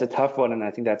 Yeah, that's a tough one, and I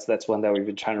think that's one that we've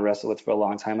been trying to wrestle with for a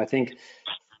long time. I think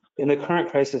in the current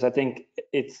crisis, I think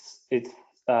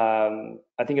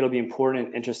I think it'll be important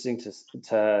and interesting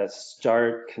to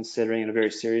start considering in a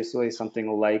very serious way something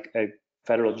like a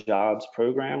federal jobs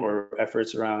program or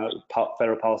efforts around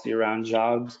federal policy around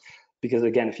jobs. Because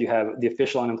again, if you have the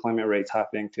official unemployment rate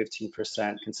topping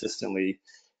 15% consistently,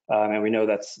 and we know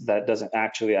that doesn't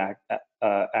actually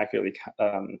accurately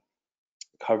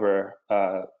cover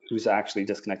who's actually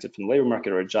disconnected from the labor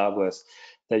market or jobless,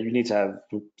 that you need to have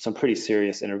some pretty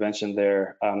serious intervention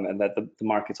there, and that the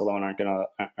markets alone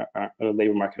the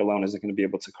labor market alone isn't going to be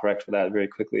able to correct for that very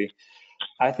quickly.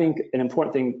 I think an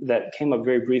important thing that came up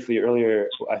very briefly earlier,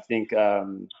 I think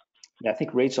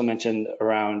Rachel mentioned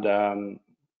around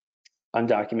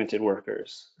undocumented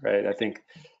workers, right? I think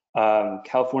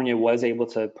California was able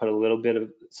to put a little bit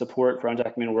of support for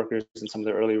undocumented workers in some of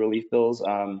the early relief bills.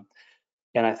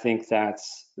 And I think that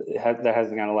hasn't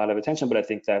gotten a lot of attention, but I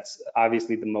think that's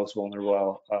obviously the most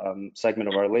vulnerable segment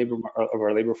of our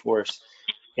labor force.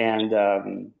 And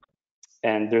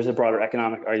there's a broader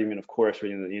economic argument, of course, for,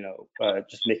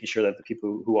 just making sure that the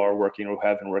people who are working or who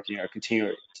have been working are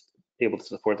continuing able to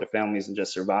support their families and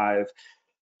just survive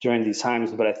during these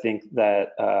times. But I think that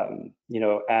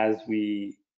as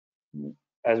we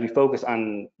focus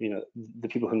on the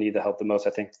people who need the help the most,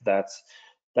 I think that's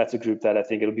a group that I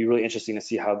think it'll be really interesting to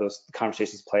see how those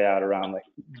conversations play out around like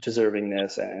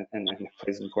deservingness and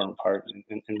plays an important part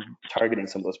in targeting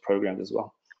some of those programs as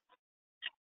well.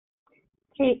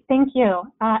 Great, thank you.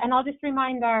 And I'll just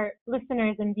remind our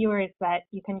listeners and viewers that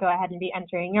you can go ahead and be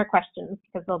entering your questions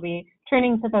because we'll be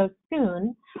turning to those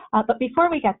soon. But before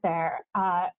we get there,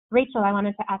 Rachel, I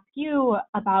wanted to ask you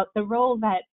about the role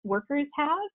that workers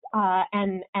have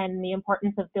and the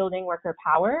importance of building worker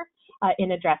power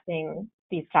in addressing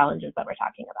these challenges that we're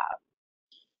talking about.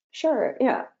 Sure,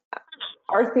 yeah.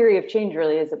 Our theory of change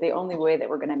really is that the only way that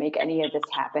we're going to make any of this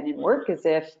happen in work is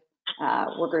if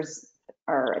workers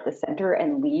are at the center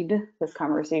and lead this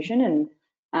conversation,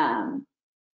 and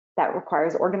that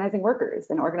requires organizing workers.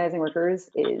 And organizing workers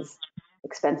is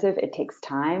expensive, it takes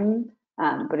time,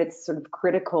 but it's sort of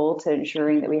critical to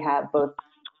ensuring that we have both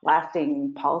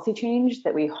lasting policy change,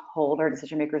 that we hold our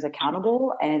decision makers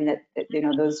accountable, and that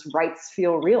those rights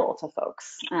feel real to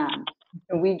folks.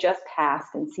 We just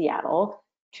passed in Seattle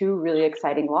 2 really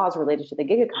exciting laws related to the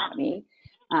gig economy.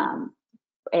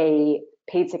 A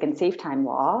paid sick and safe time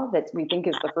law that we think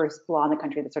is the first law in the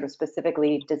country that's sort of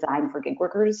specifically designed for gig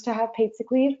workers to have paid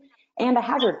sick leave, and a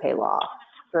hazard pay law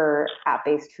for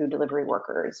app-based food delivery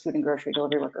workers, food and grocery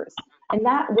delivery workers. And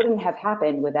that wouldn't have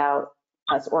happened without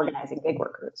us organizing gig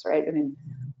workers, right? I mean,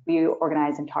 we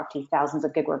organize and talk to thousands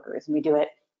of gig workers, and we do it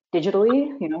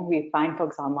digitally. We find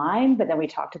folks online, but then we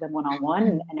talk to them one-on-one,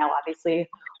 and now obviously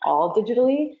all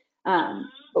digitally.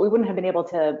 But we wouldn't have been able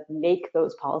to make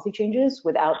those policy changes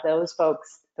without those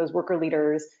folks, those worker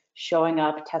leaders, showing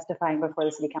up, testifying before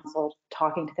the city council,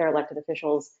 talking to their elected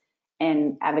officials,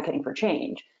 and advocating for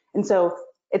change. And so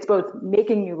it's both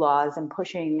making new laws and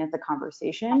pushing the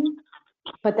conversation,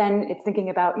 but then it's thinking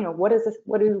about, what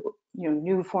do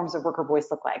new forms of worker voice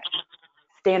look like?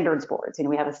 Standards boards.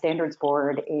 We have a standards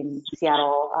board in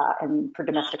Seattle and for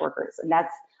domestic workers, and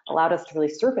that's allowed us to really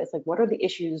surface like what are the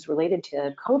issues related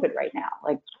to COVID right now?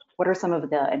 Like what are some of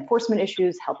the enforcement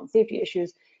issues, health and safety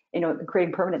issues?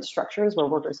 Creating permanent structures where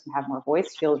workers can have more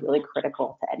voice feels really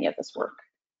critical to any of this work.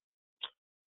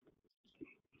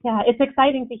 Yeah, it's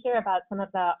exciting to hear about some of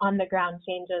the on-the-ground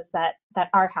changes that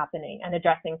are happening and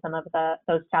addressing some of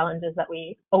those challenges that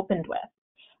we opened with.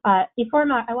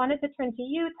 Ifeoma, I wanted to turn to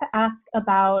you to ask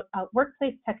about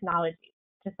workplace technology,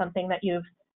 which is something that you've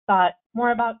thought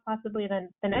more about possibly than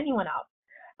anyone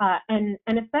else, and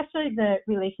especially the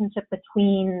relationship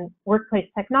between workplace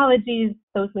technologies,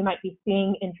 those we might be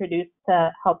seeing introduced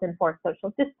to help enforce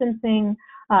social distancing,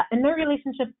 and their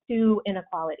relationship to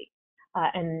inequality,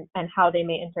 and how they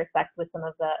may intersect with some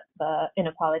of the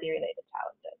inequality-related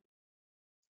challenges.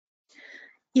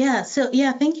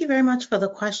 Yeah, thank you very much for the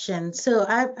question. So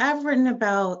I've written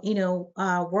about,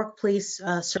 workplace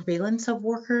surveillance of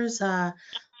workers.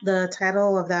 The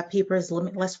title of that paper is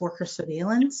Limitless Worker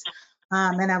Surveillance.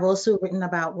 And I've also written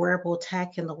about wearable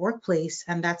tech in the workplace,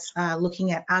 and that's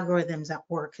looking at algorithms at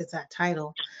work is that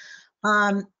title.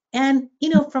 And,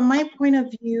 from my point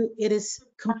of view, it is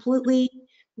completely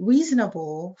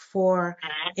reasonable for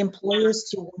employers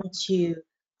to want to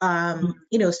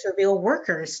surveil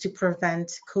workers to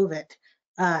prevent COVID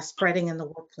spreading in the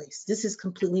workplace. This is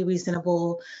completely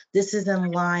reasonable. This is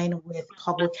in line with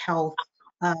public health,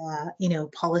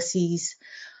 policies.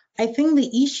 I think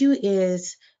the issue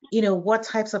is, what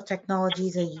types of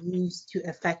technologies are used to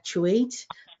effectuate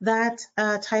that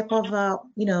type of,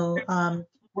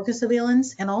 worker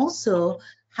surveillance, and also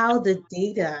how the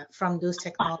data from those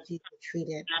technologies are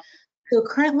treated. So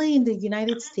currently in the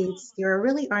United States, there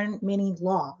really aren't many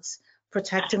laws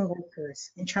protecting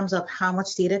workers in terms of how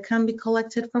much data can be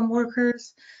collected from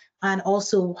workers and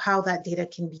also how that data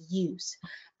can be used.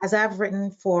 As I've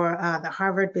written for the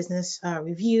Harvard Business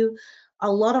Review,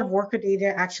 a lot of worker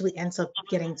data actually ends up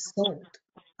getting sold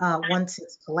once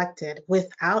it's collected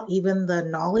without even the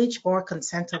knowledge or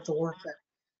consent of the worker.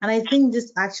 And I think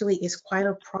this actually is quite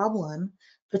a problem,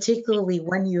 particularly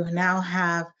when you now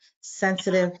have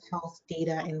sensitive health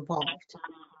data involved.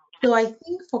 So I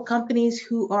think for companies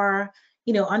who are,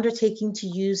 undertaking to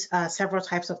use several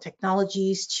types of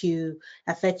technologies to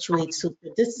effectuate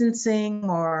social distancing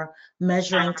or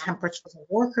measuring temperatures of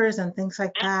workers and things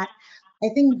like that. I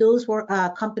think those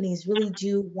companies really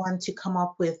do want to come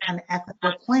up with an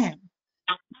ethical plan,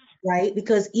 right?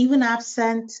 Because even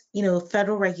absent,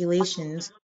 federal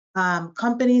regulations,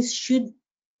 companies should,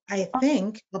 I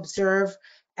think, observe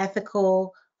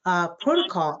ethical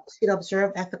protocol, should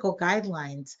observe ethical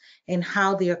guidelines in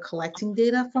how they are collecting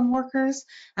data from workers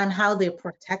and how they're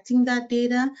protecting that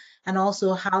data, and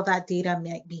also how that data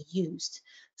might be used.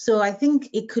 So I think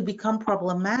it could become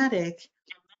problematic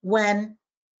when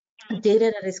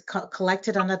data that is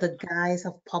collected under the guise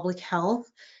of public health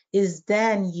is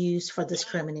then used for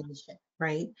discrimination,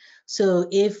 right? So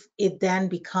if it then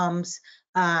becomes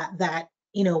that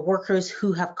workers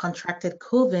who have contracted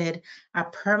COVID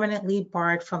are permanently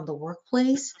barred from the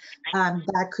workplace,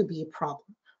 that could be a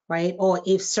problem, right? Or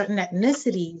if certain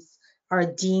ethnicities are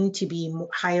deemed to be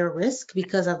higher risk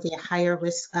because of their higher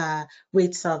risk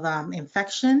rates of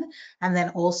infection, and then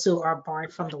also are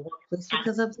barred from the workplace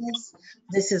because of this,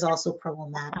 this is also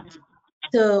problematic.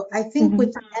 So I think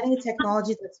with any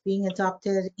technology that's being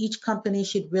adopted, each company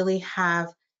should really have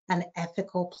an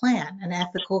ethical plan, an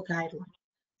ethical guideline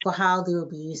for how they will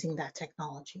be using that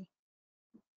technology.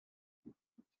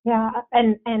 Yeah,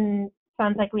 and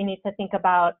sounds like we need to think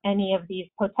about any of these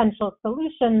potential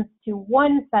solutions to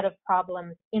one set of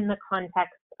problems in the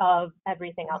context of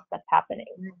everything else that's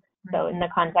happening. So in the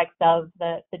context of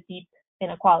the deep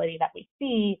inequality that we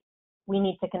see, we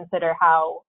need to consider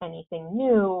how anything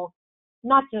new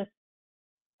not just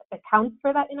accounts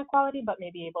for that inequality, but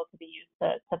may be able to be used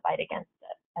to fight against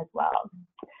it as well.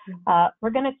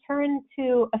 We're going to turn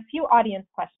to a few audience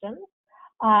questions,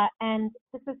 and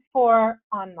this is for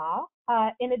Anma.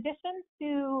 In addition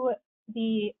to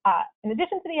the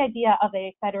idea of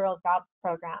a federal jobs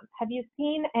program, have you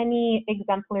seen any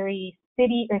exemplary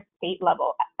city or state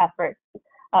level efforts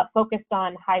focused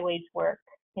on high wage work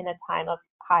in a time of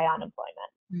high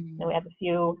unemployment? And we have a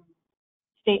few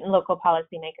state and local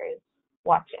policymakers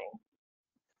watching.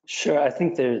 Sure, I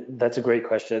think that's a great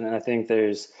question, and I think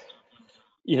there's,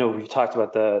 we've talked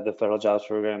about the federal jobs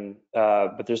program,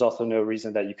 but there's also no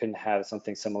reason that you couldn't have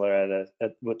something similar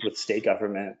with state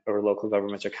government or local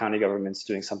governments or county governments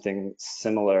doing something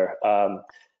similar.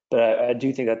 But I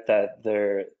do think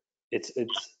that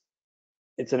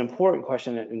it's an important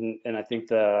question, and I think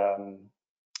the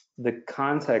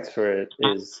context for it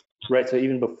is right. So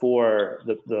even before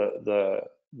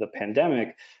the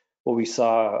pandemic, what we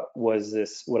saw was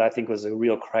this, what I think was a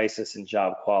real crisis in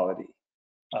job quality.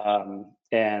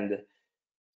 And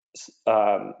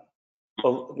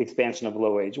expansion of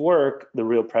low-wage work, the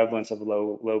real prevalence of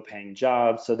low-paying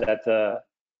jobs, so that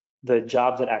the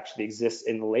jobs that actually exist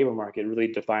in the labor market really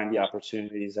define the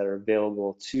opportunities that are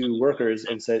available to workers.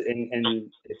 And so,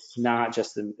 and it's not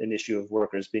just an issue of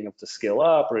workers being able to skill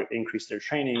up or increase their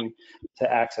training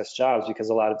to access jobs, because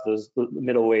a lot of those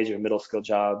middle-wage or middle-skill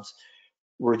jobs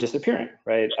were disappearing,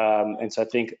 right? And so I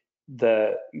think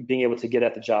being able to get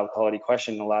at the job quality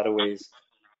question in a lot of ways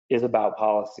is about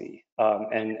policy,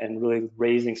 and really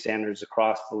raising standards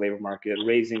across the labor market,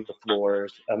 raising the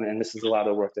floors. And this is a lot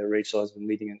of the work that Rachel has been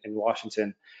leading in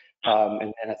Washington.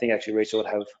 And I think actually Rachel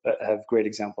would have great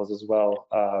examples as well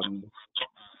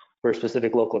for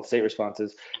specific local and state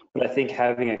responses. But I think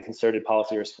having a concerted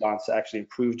policy response to actually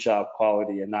improve job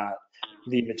quality and not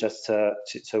leave it just to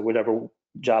whatever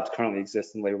jobs currently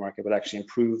exist in the labor market, but actually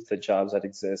improve the jobs that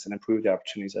exist and improve the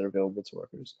opportunities that are available to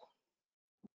workers.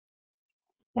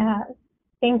 Yeah,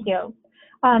 thank you.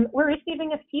 We're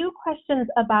receiving a few questions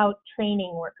about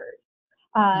training workers,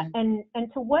 and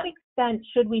to what extent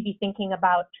should we be thinking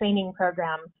about training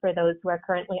programs for those who are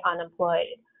currently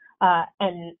unemployed?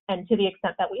 And to the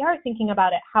extent that we are thinking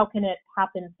about it, how can it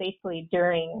happen safely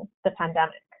during the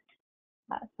pandemic?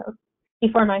 So,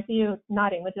 Ifeoma, I see you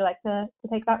nodding. Would you like to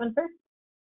take that one first?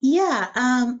 Yeah,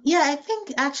 I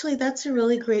think actually that's a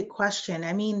really great question.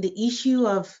 I mean, the issue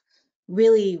of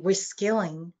really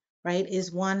reskilling, right,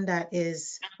 is one that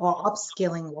is, or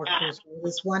upskilling workers, right,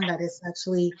 is one that has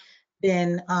actually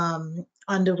been on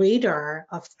the radar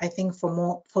of, I think,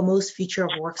 for most future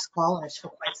of work scholars for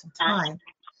quite some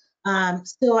time.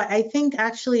 So I think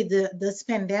actually this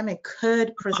pandemic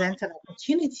could present an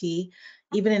opportunity,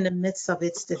 even in the midst of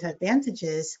its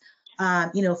disadvantages,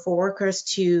 for workers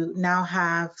to now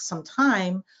have some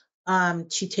time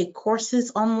to take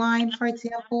courses online, for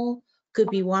example, could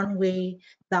be one way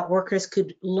that workers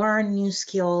could learn new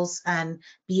skills and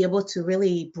be able to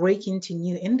really break into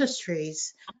new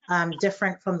industries,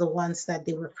 different from the ones that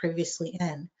they were previously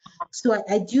in. So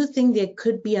I do think there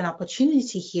could be an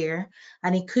opportunity here,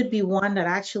 and it could be one that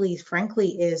actually, frankly,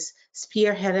 is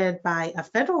spearheaded by a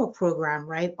federal program,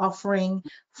 right? Offering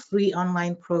free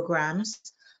online programs.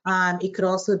 It could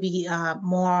also be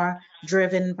more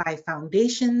driven by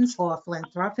foundations or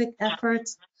philanthropic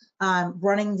efforts,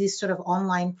 running these sort of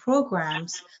online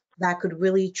programs that could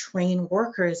really train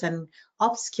workers and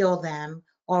upskill them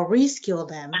or reskill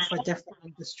them for different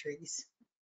industries.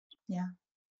 Yeah.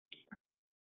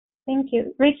 Thank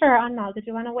you. Rachel or Anmal, did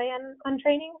you want to weigh in on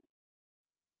training?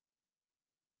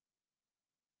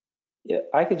 Yeah,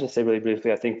 I could just say really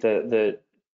briefly, I think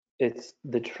it's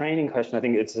the training question. I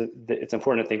think it's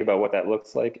important to think about what that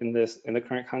looks like in the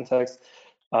current context.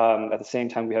 At the same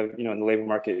time, we have, in the labor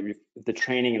market, the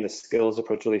training and the skills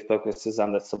approach really focuses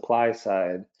on the supply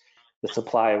side, the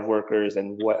supply of workers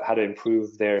and how to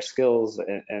improve their skills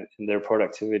and their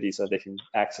productivity so they can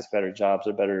access better jobs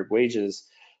or better wages.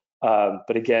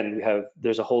 But again,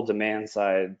 there's a whole demand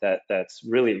side that's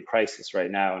really in crisis right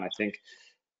now, and I think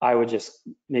I would just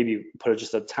maybe put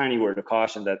just a tiny word of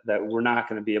caution that we're not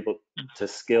going to be able to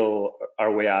skill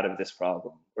our way out of this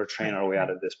problem or train our way out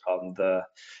of this problem.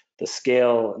 The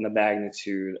scale and the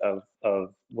magnitude of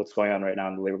what's going on right now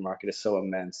in the labor market is so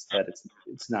immense that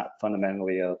it's not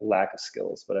fundamentally a lack of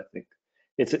skills, but I think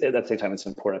at the same time it's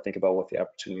important to think about what the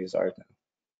opportunities are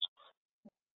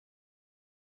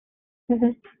now.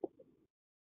 Mm-hmm.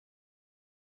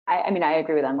 I mean, I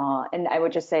agree with them all, and I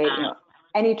would just say,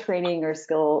 any training or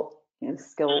skill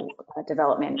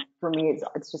development for me,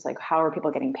 it's just like, how are people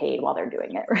getting paid while they're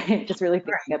doing it, right? Just really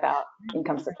thinking about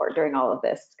income support during all of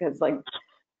this, because like,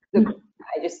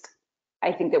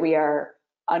 I think that we are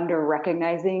under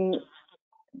recognizing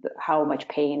how much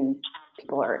pain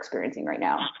people are experiencing right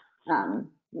now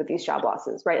with these job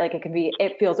losses, right? Like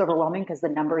it feels overwhelming because the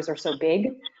numbers are so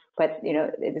big, but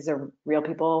these are real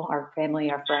people, our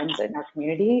family, our friends, and our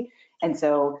community, and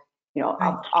so.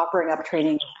 Offering up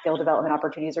training, skill development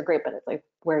opportunities are great, but it's like,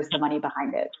 where's the money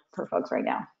behind it for folks right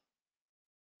now?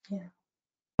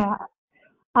 Yeah.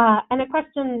 And a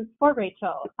question for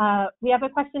Rachel. We have a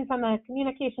question from a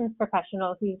communications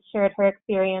professional who shared her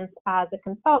experience as a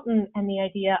consultant and the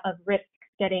idea of risk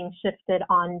getting shifted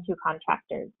on to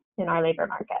contractors in our labor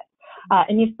market.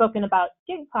 And you've spoken about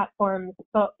gig platforms,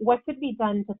 but what could be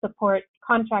done to support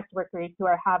contract workers who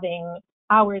are having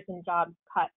hours and jobs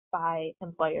cut by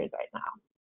employers right now?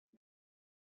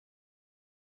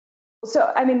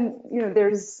 So, I mean,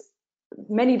 there's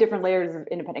many different layers of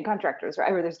independent contractors,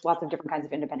 right? Or there's lots of different kinds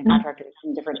of independent contractors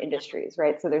in different industries,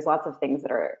 right? So there's lots of things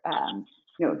that are,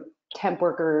 temp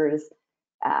workers,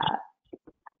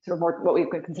 sort of more what we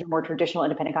could consider more traditional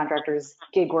independent contractors,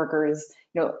 gig workers.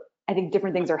 I think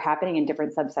different things are happening in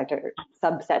different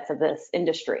subsets of this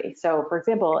industry. So, for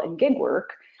example, in gig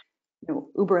work,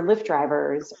 Uber and Lyft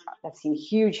drivers have seen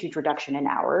huge reduction in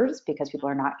hours because people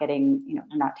are not getting,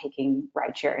 not taking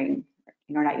ride sharing,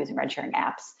 not using ride sharing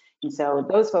apps. And so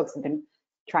those folks have been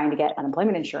trying to get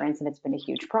unemployment insurance, and it's been a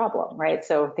huge problem, right?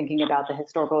 So thinking about the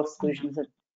historical exclusions of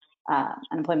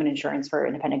unemployment insurance for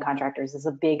independent contractors is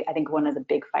I think one of the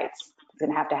big fights that's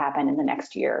going to have to happen in the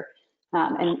next year.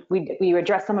 And we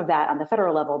address some of that on the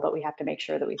federal level, but we have to make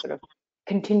sure that we sort of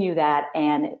continue that,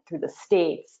 and through the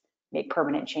states make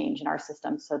permanent change in our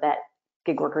system so that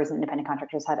gig workers and independent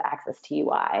contractors have access to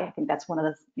UI. I think that's one of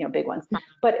the big ones.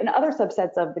 But in other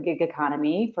subsets of the gig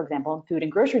economy, for example, in food and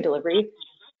grocery delivery,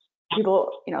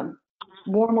 people,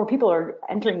 more and more people are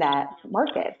entering that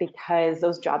market because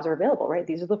those jobs are available, right?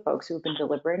 These are the folks who have been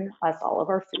delivering us all of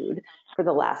our food for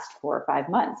the last 4 or 5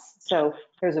 months. So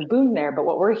there's a boom there, but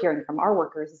what we're hearing from our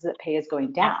workers is that pay is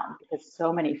going down because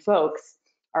so many folks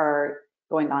are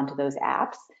going onto those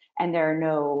apps, and there are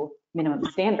no minimum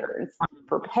standards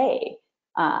for pay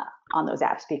on those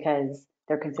apps because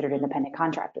they're considered independent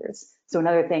contractors. So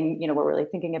another thing, we're really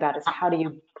thinking about is how do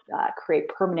you create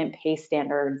permanent pay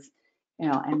standards,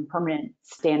 and permanent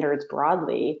standards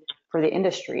broadly for the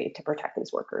industry to protect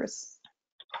these workers.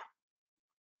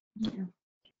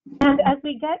 And as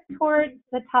we get towards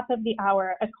the top of the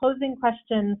hour, a closing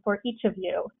question for each of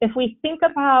you. If we think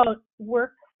about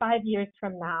work 5 years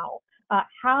from now,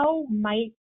 how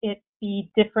might it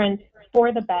be different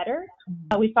for the better?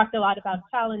 We've talked a lot about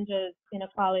challenges,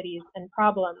 inequalities, and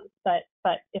problems, but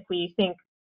if we think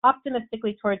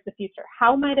optimistically towards the future,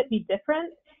 how might it be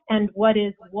different? And what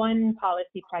is one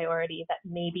policy priority that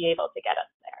may be able to get us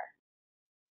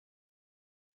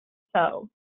there? So,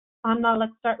 Anna,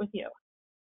 let's start with you.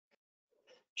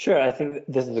 Sure, I think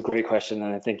this is a great question,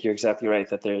 and I think you're exactly right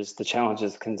that the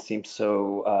challenges can seem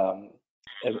so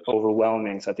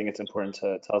overwhelming. So I think it's important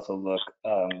to also look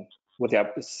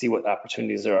see what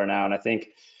opportunities there are now, and I think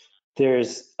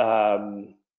there's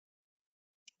there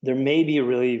may be a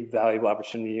really valuable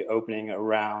opportunity opening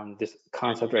around this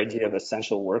concept or idea of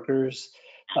essential workers.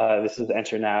 This is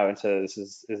enter now into this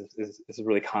is a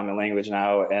really common language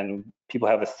now, and people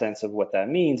have a sense of what that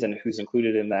means and who's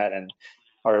included in that, and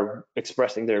are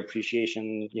expressing their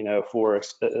appreciation, for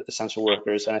essential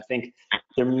workers. And I think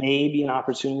there may be an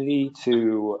opportunity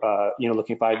to,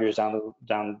 looking 5 years down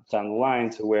the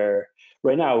line, to where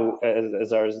right now,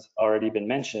 as has already been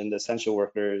mentioned, essential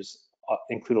workers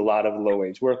include a lot of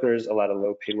low-wage workers, a lot of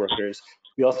low-paid workers.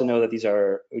 We also know that these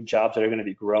are jobs that are going to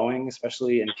be growing,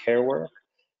 especially in care work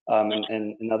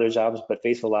and other jobs, but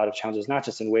face a lot of challenges, not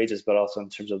just in wages, but also in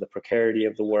terms of the precarity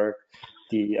of the work,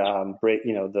 the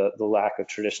the lack of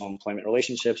traditional employment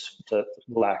relationships, the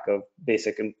lack of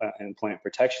basic employment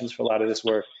protections for a lot of this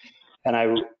work.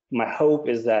 And my hope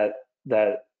is that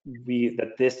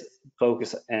this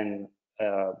focus and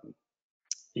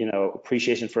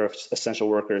appreciation for essential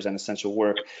workers and essential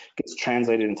work gets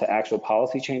translated into actual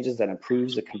policy changes that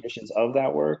improves the conditions of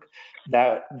that work.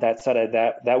 That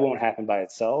won't happen by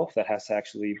itself. That has to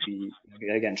actually be,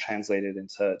 again, translated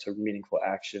into meaningful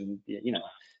action,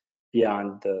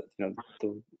 beyond the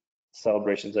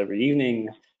celebrations every evening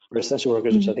for essential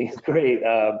workers, which I think is great,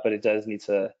 but it does need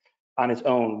to, on its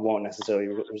own, won't necessarily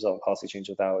result in policy change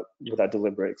without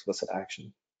deliberate, explicit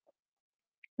action.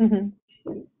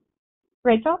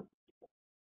 Rachel?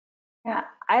 Yeah,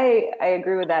 I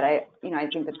agree with that. I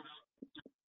think that,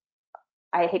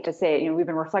 I hate to say it, we've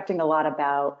been reflecting a lot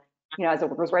about, as a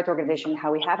workers' rights organization,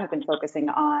 how we haven't been focusing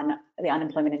on the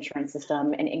unemployment insurance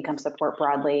system and income support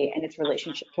broadly and its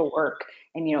relationship to work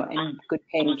and, and good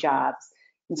paying jobs.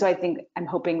 And so I'm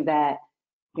hoping that,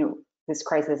 this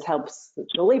crisis helps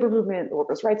the labor movement, the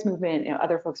workers' rights movement,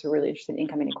 other folks who are really interested in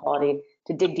income inequality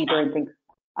to dig deeper and think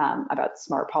about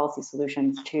smart policy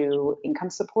solutions to income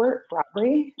support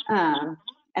broadly. And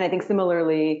I think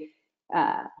similarly,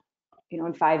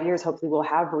 in 5 years, hopefully we'll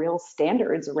have real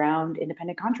standards around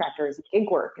independent contractors, gig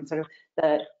work, and sort of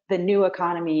the new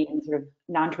economy and sort of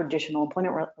non-traditional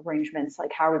employment arrangements,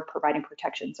 like how are we providing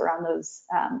protections around those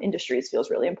industries feels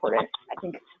really important. I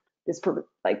think this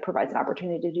provides an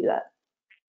opportunity to do that.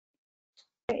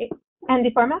 Great. And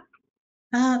Ifeoma?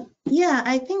 Yeah,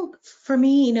 I think for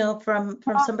me, from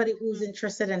somebody who's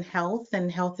interested in health and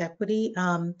health equity,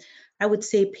 I would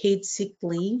say paid sick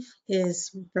leave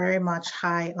is very much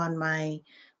high on my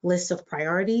list of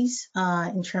priorities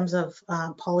in terms of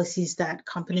policies that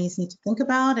companies need to think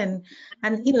about, and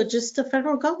just the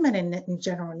federal government in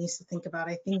general needs to think about.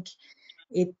 I think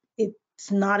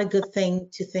it's not a good thing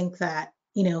to think that,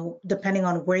 depending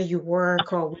on where you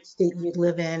work or which state you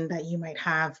live in, that you might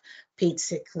have paid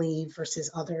sick leave versus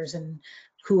others and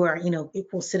who are,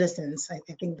 equal citizens. I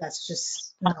think that's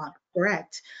just not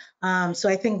correct. So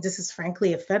I think this is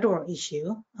frankly a federal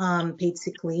issue, paid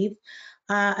sick leave.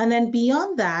 And then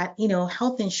beyond that,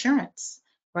 health insurance,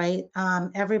 right?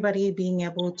 Everybody being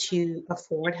able to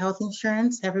afford health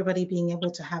insurance, everybody being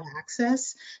able to have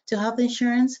access to health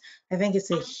insurance, I think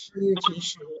it's a huge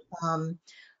issue.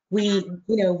 We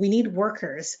need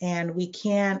workers, and we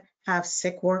can't have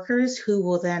sick workers who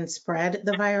will then spread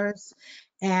the virus,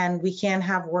 and we can't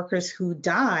have workers who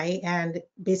die and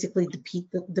basically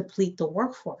deplete the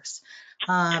workforce.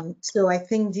 So I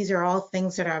think these are all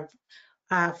things that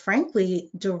are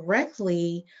frankly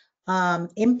directly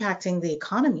impacting the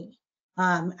economy,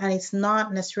 and it's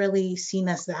not necessarily seen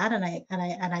as that. And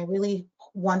I really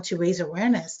want to raise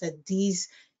awareness that these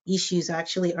issues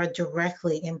actually are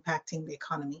directly impacting the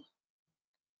economy.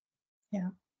 Yeah.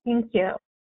 Thank you.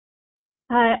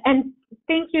 And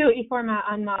thank you, Ifeoma,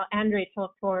 Ajunwa, and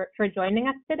Rachel for joining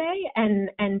us today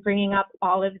and bringing up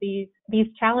all of these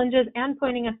challenges and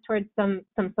pointing us towards some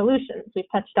solutions. We've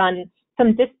touched on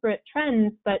some disparate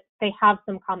trends, but they have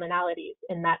some commonalities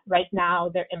in that right now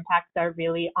their impacts are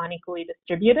really unequally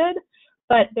distributed,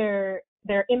 but their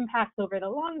impacts over the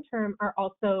long term are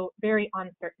also very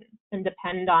uncertain and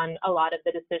depend on a lot of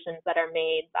the decisions that are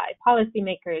made by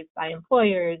policymakers, by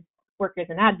employers, workers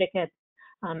and advocates,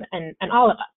 and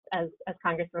all of us. As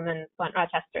Congresswoman Blunt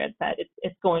Rochester had said,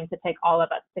 it's going to take all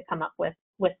of us to come up with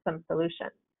some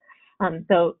solutions.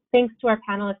 So thanks to our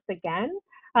panelists again.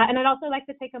 And I'd also like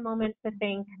to take a moment to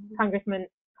thank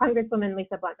Congresswoman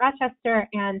Lisa Blunt Rochester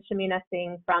and Shamina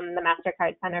Singh from the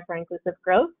MasterCard Center for Inclusive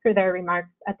Growth for their remarks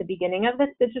at the beginning of this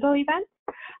digital event.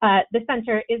 The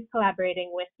center is collaborating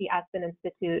with the Aspen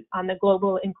Institute on the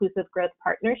Global Inclusive Growth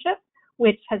Partnership,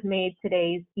 which has made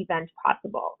today's event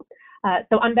possible.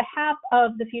 So on behalf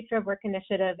of the Future of Work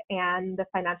Initiative and the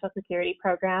Financial Security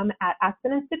Program at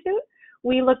Aspen Institute,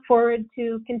 we look forward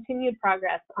to continued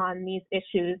progress on these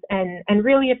issues and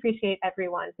really appreciate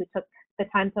everyone who took the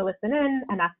time to listen in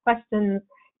and ask questions.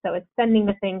 So extending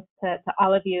the thanks to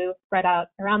all of you spread out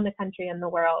around the country and the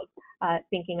world,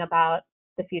 thinking about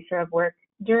the future of work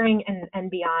during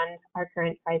and beyond our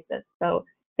current crisis. So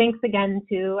thanks again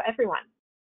to everyone.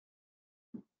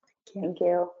 Thank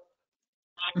you.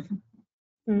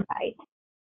 Bye.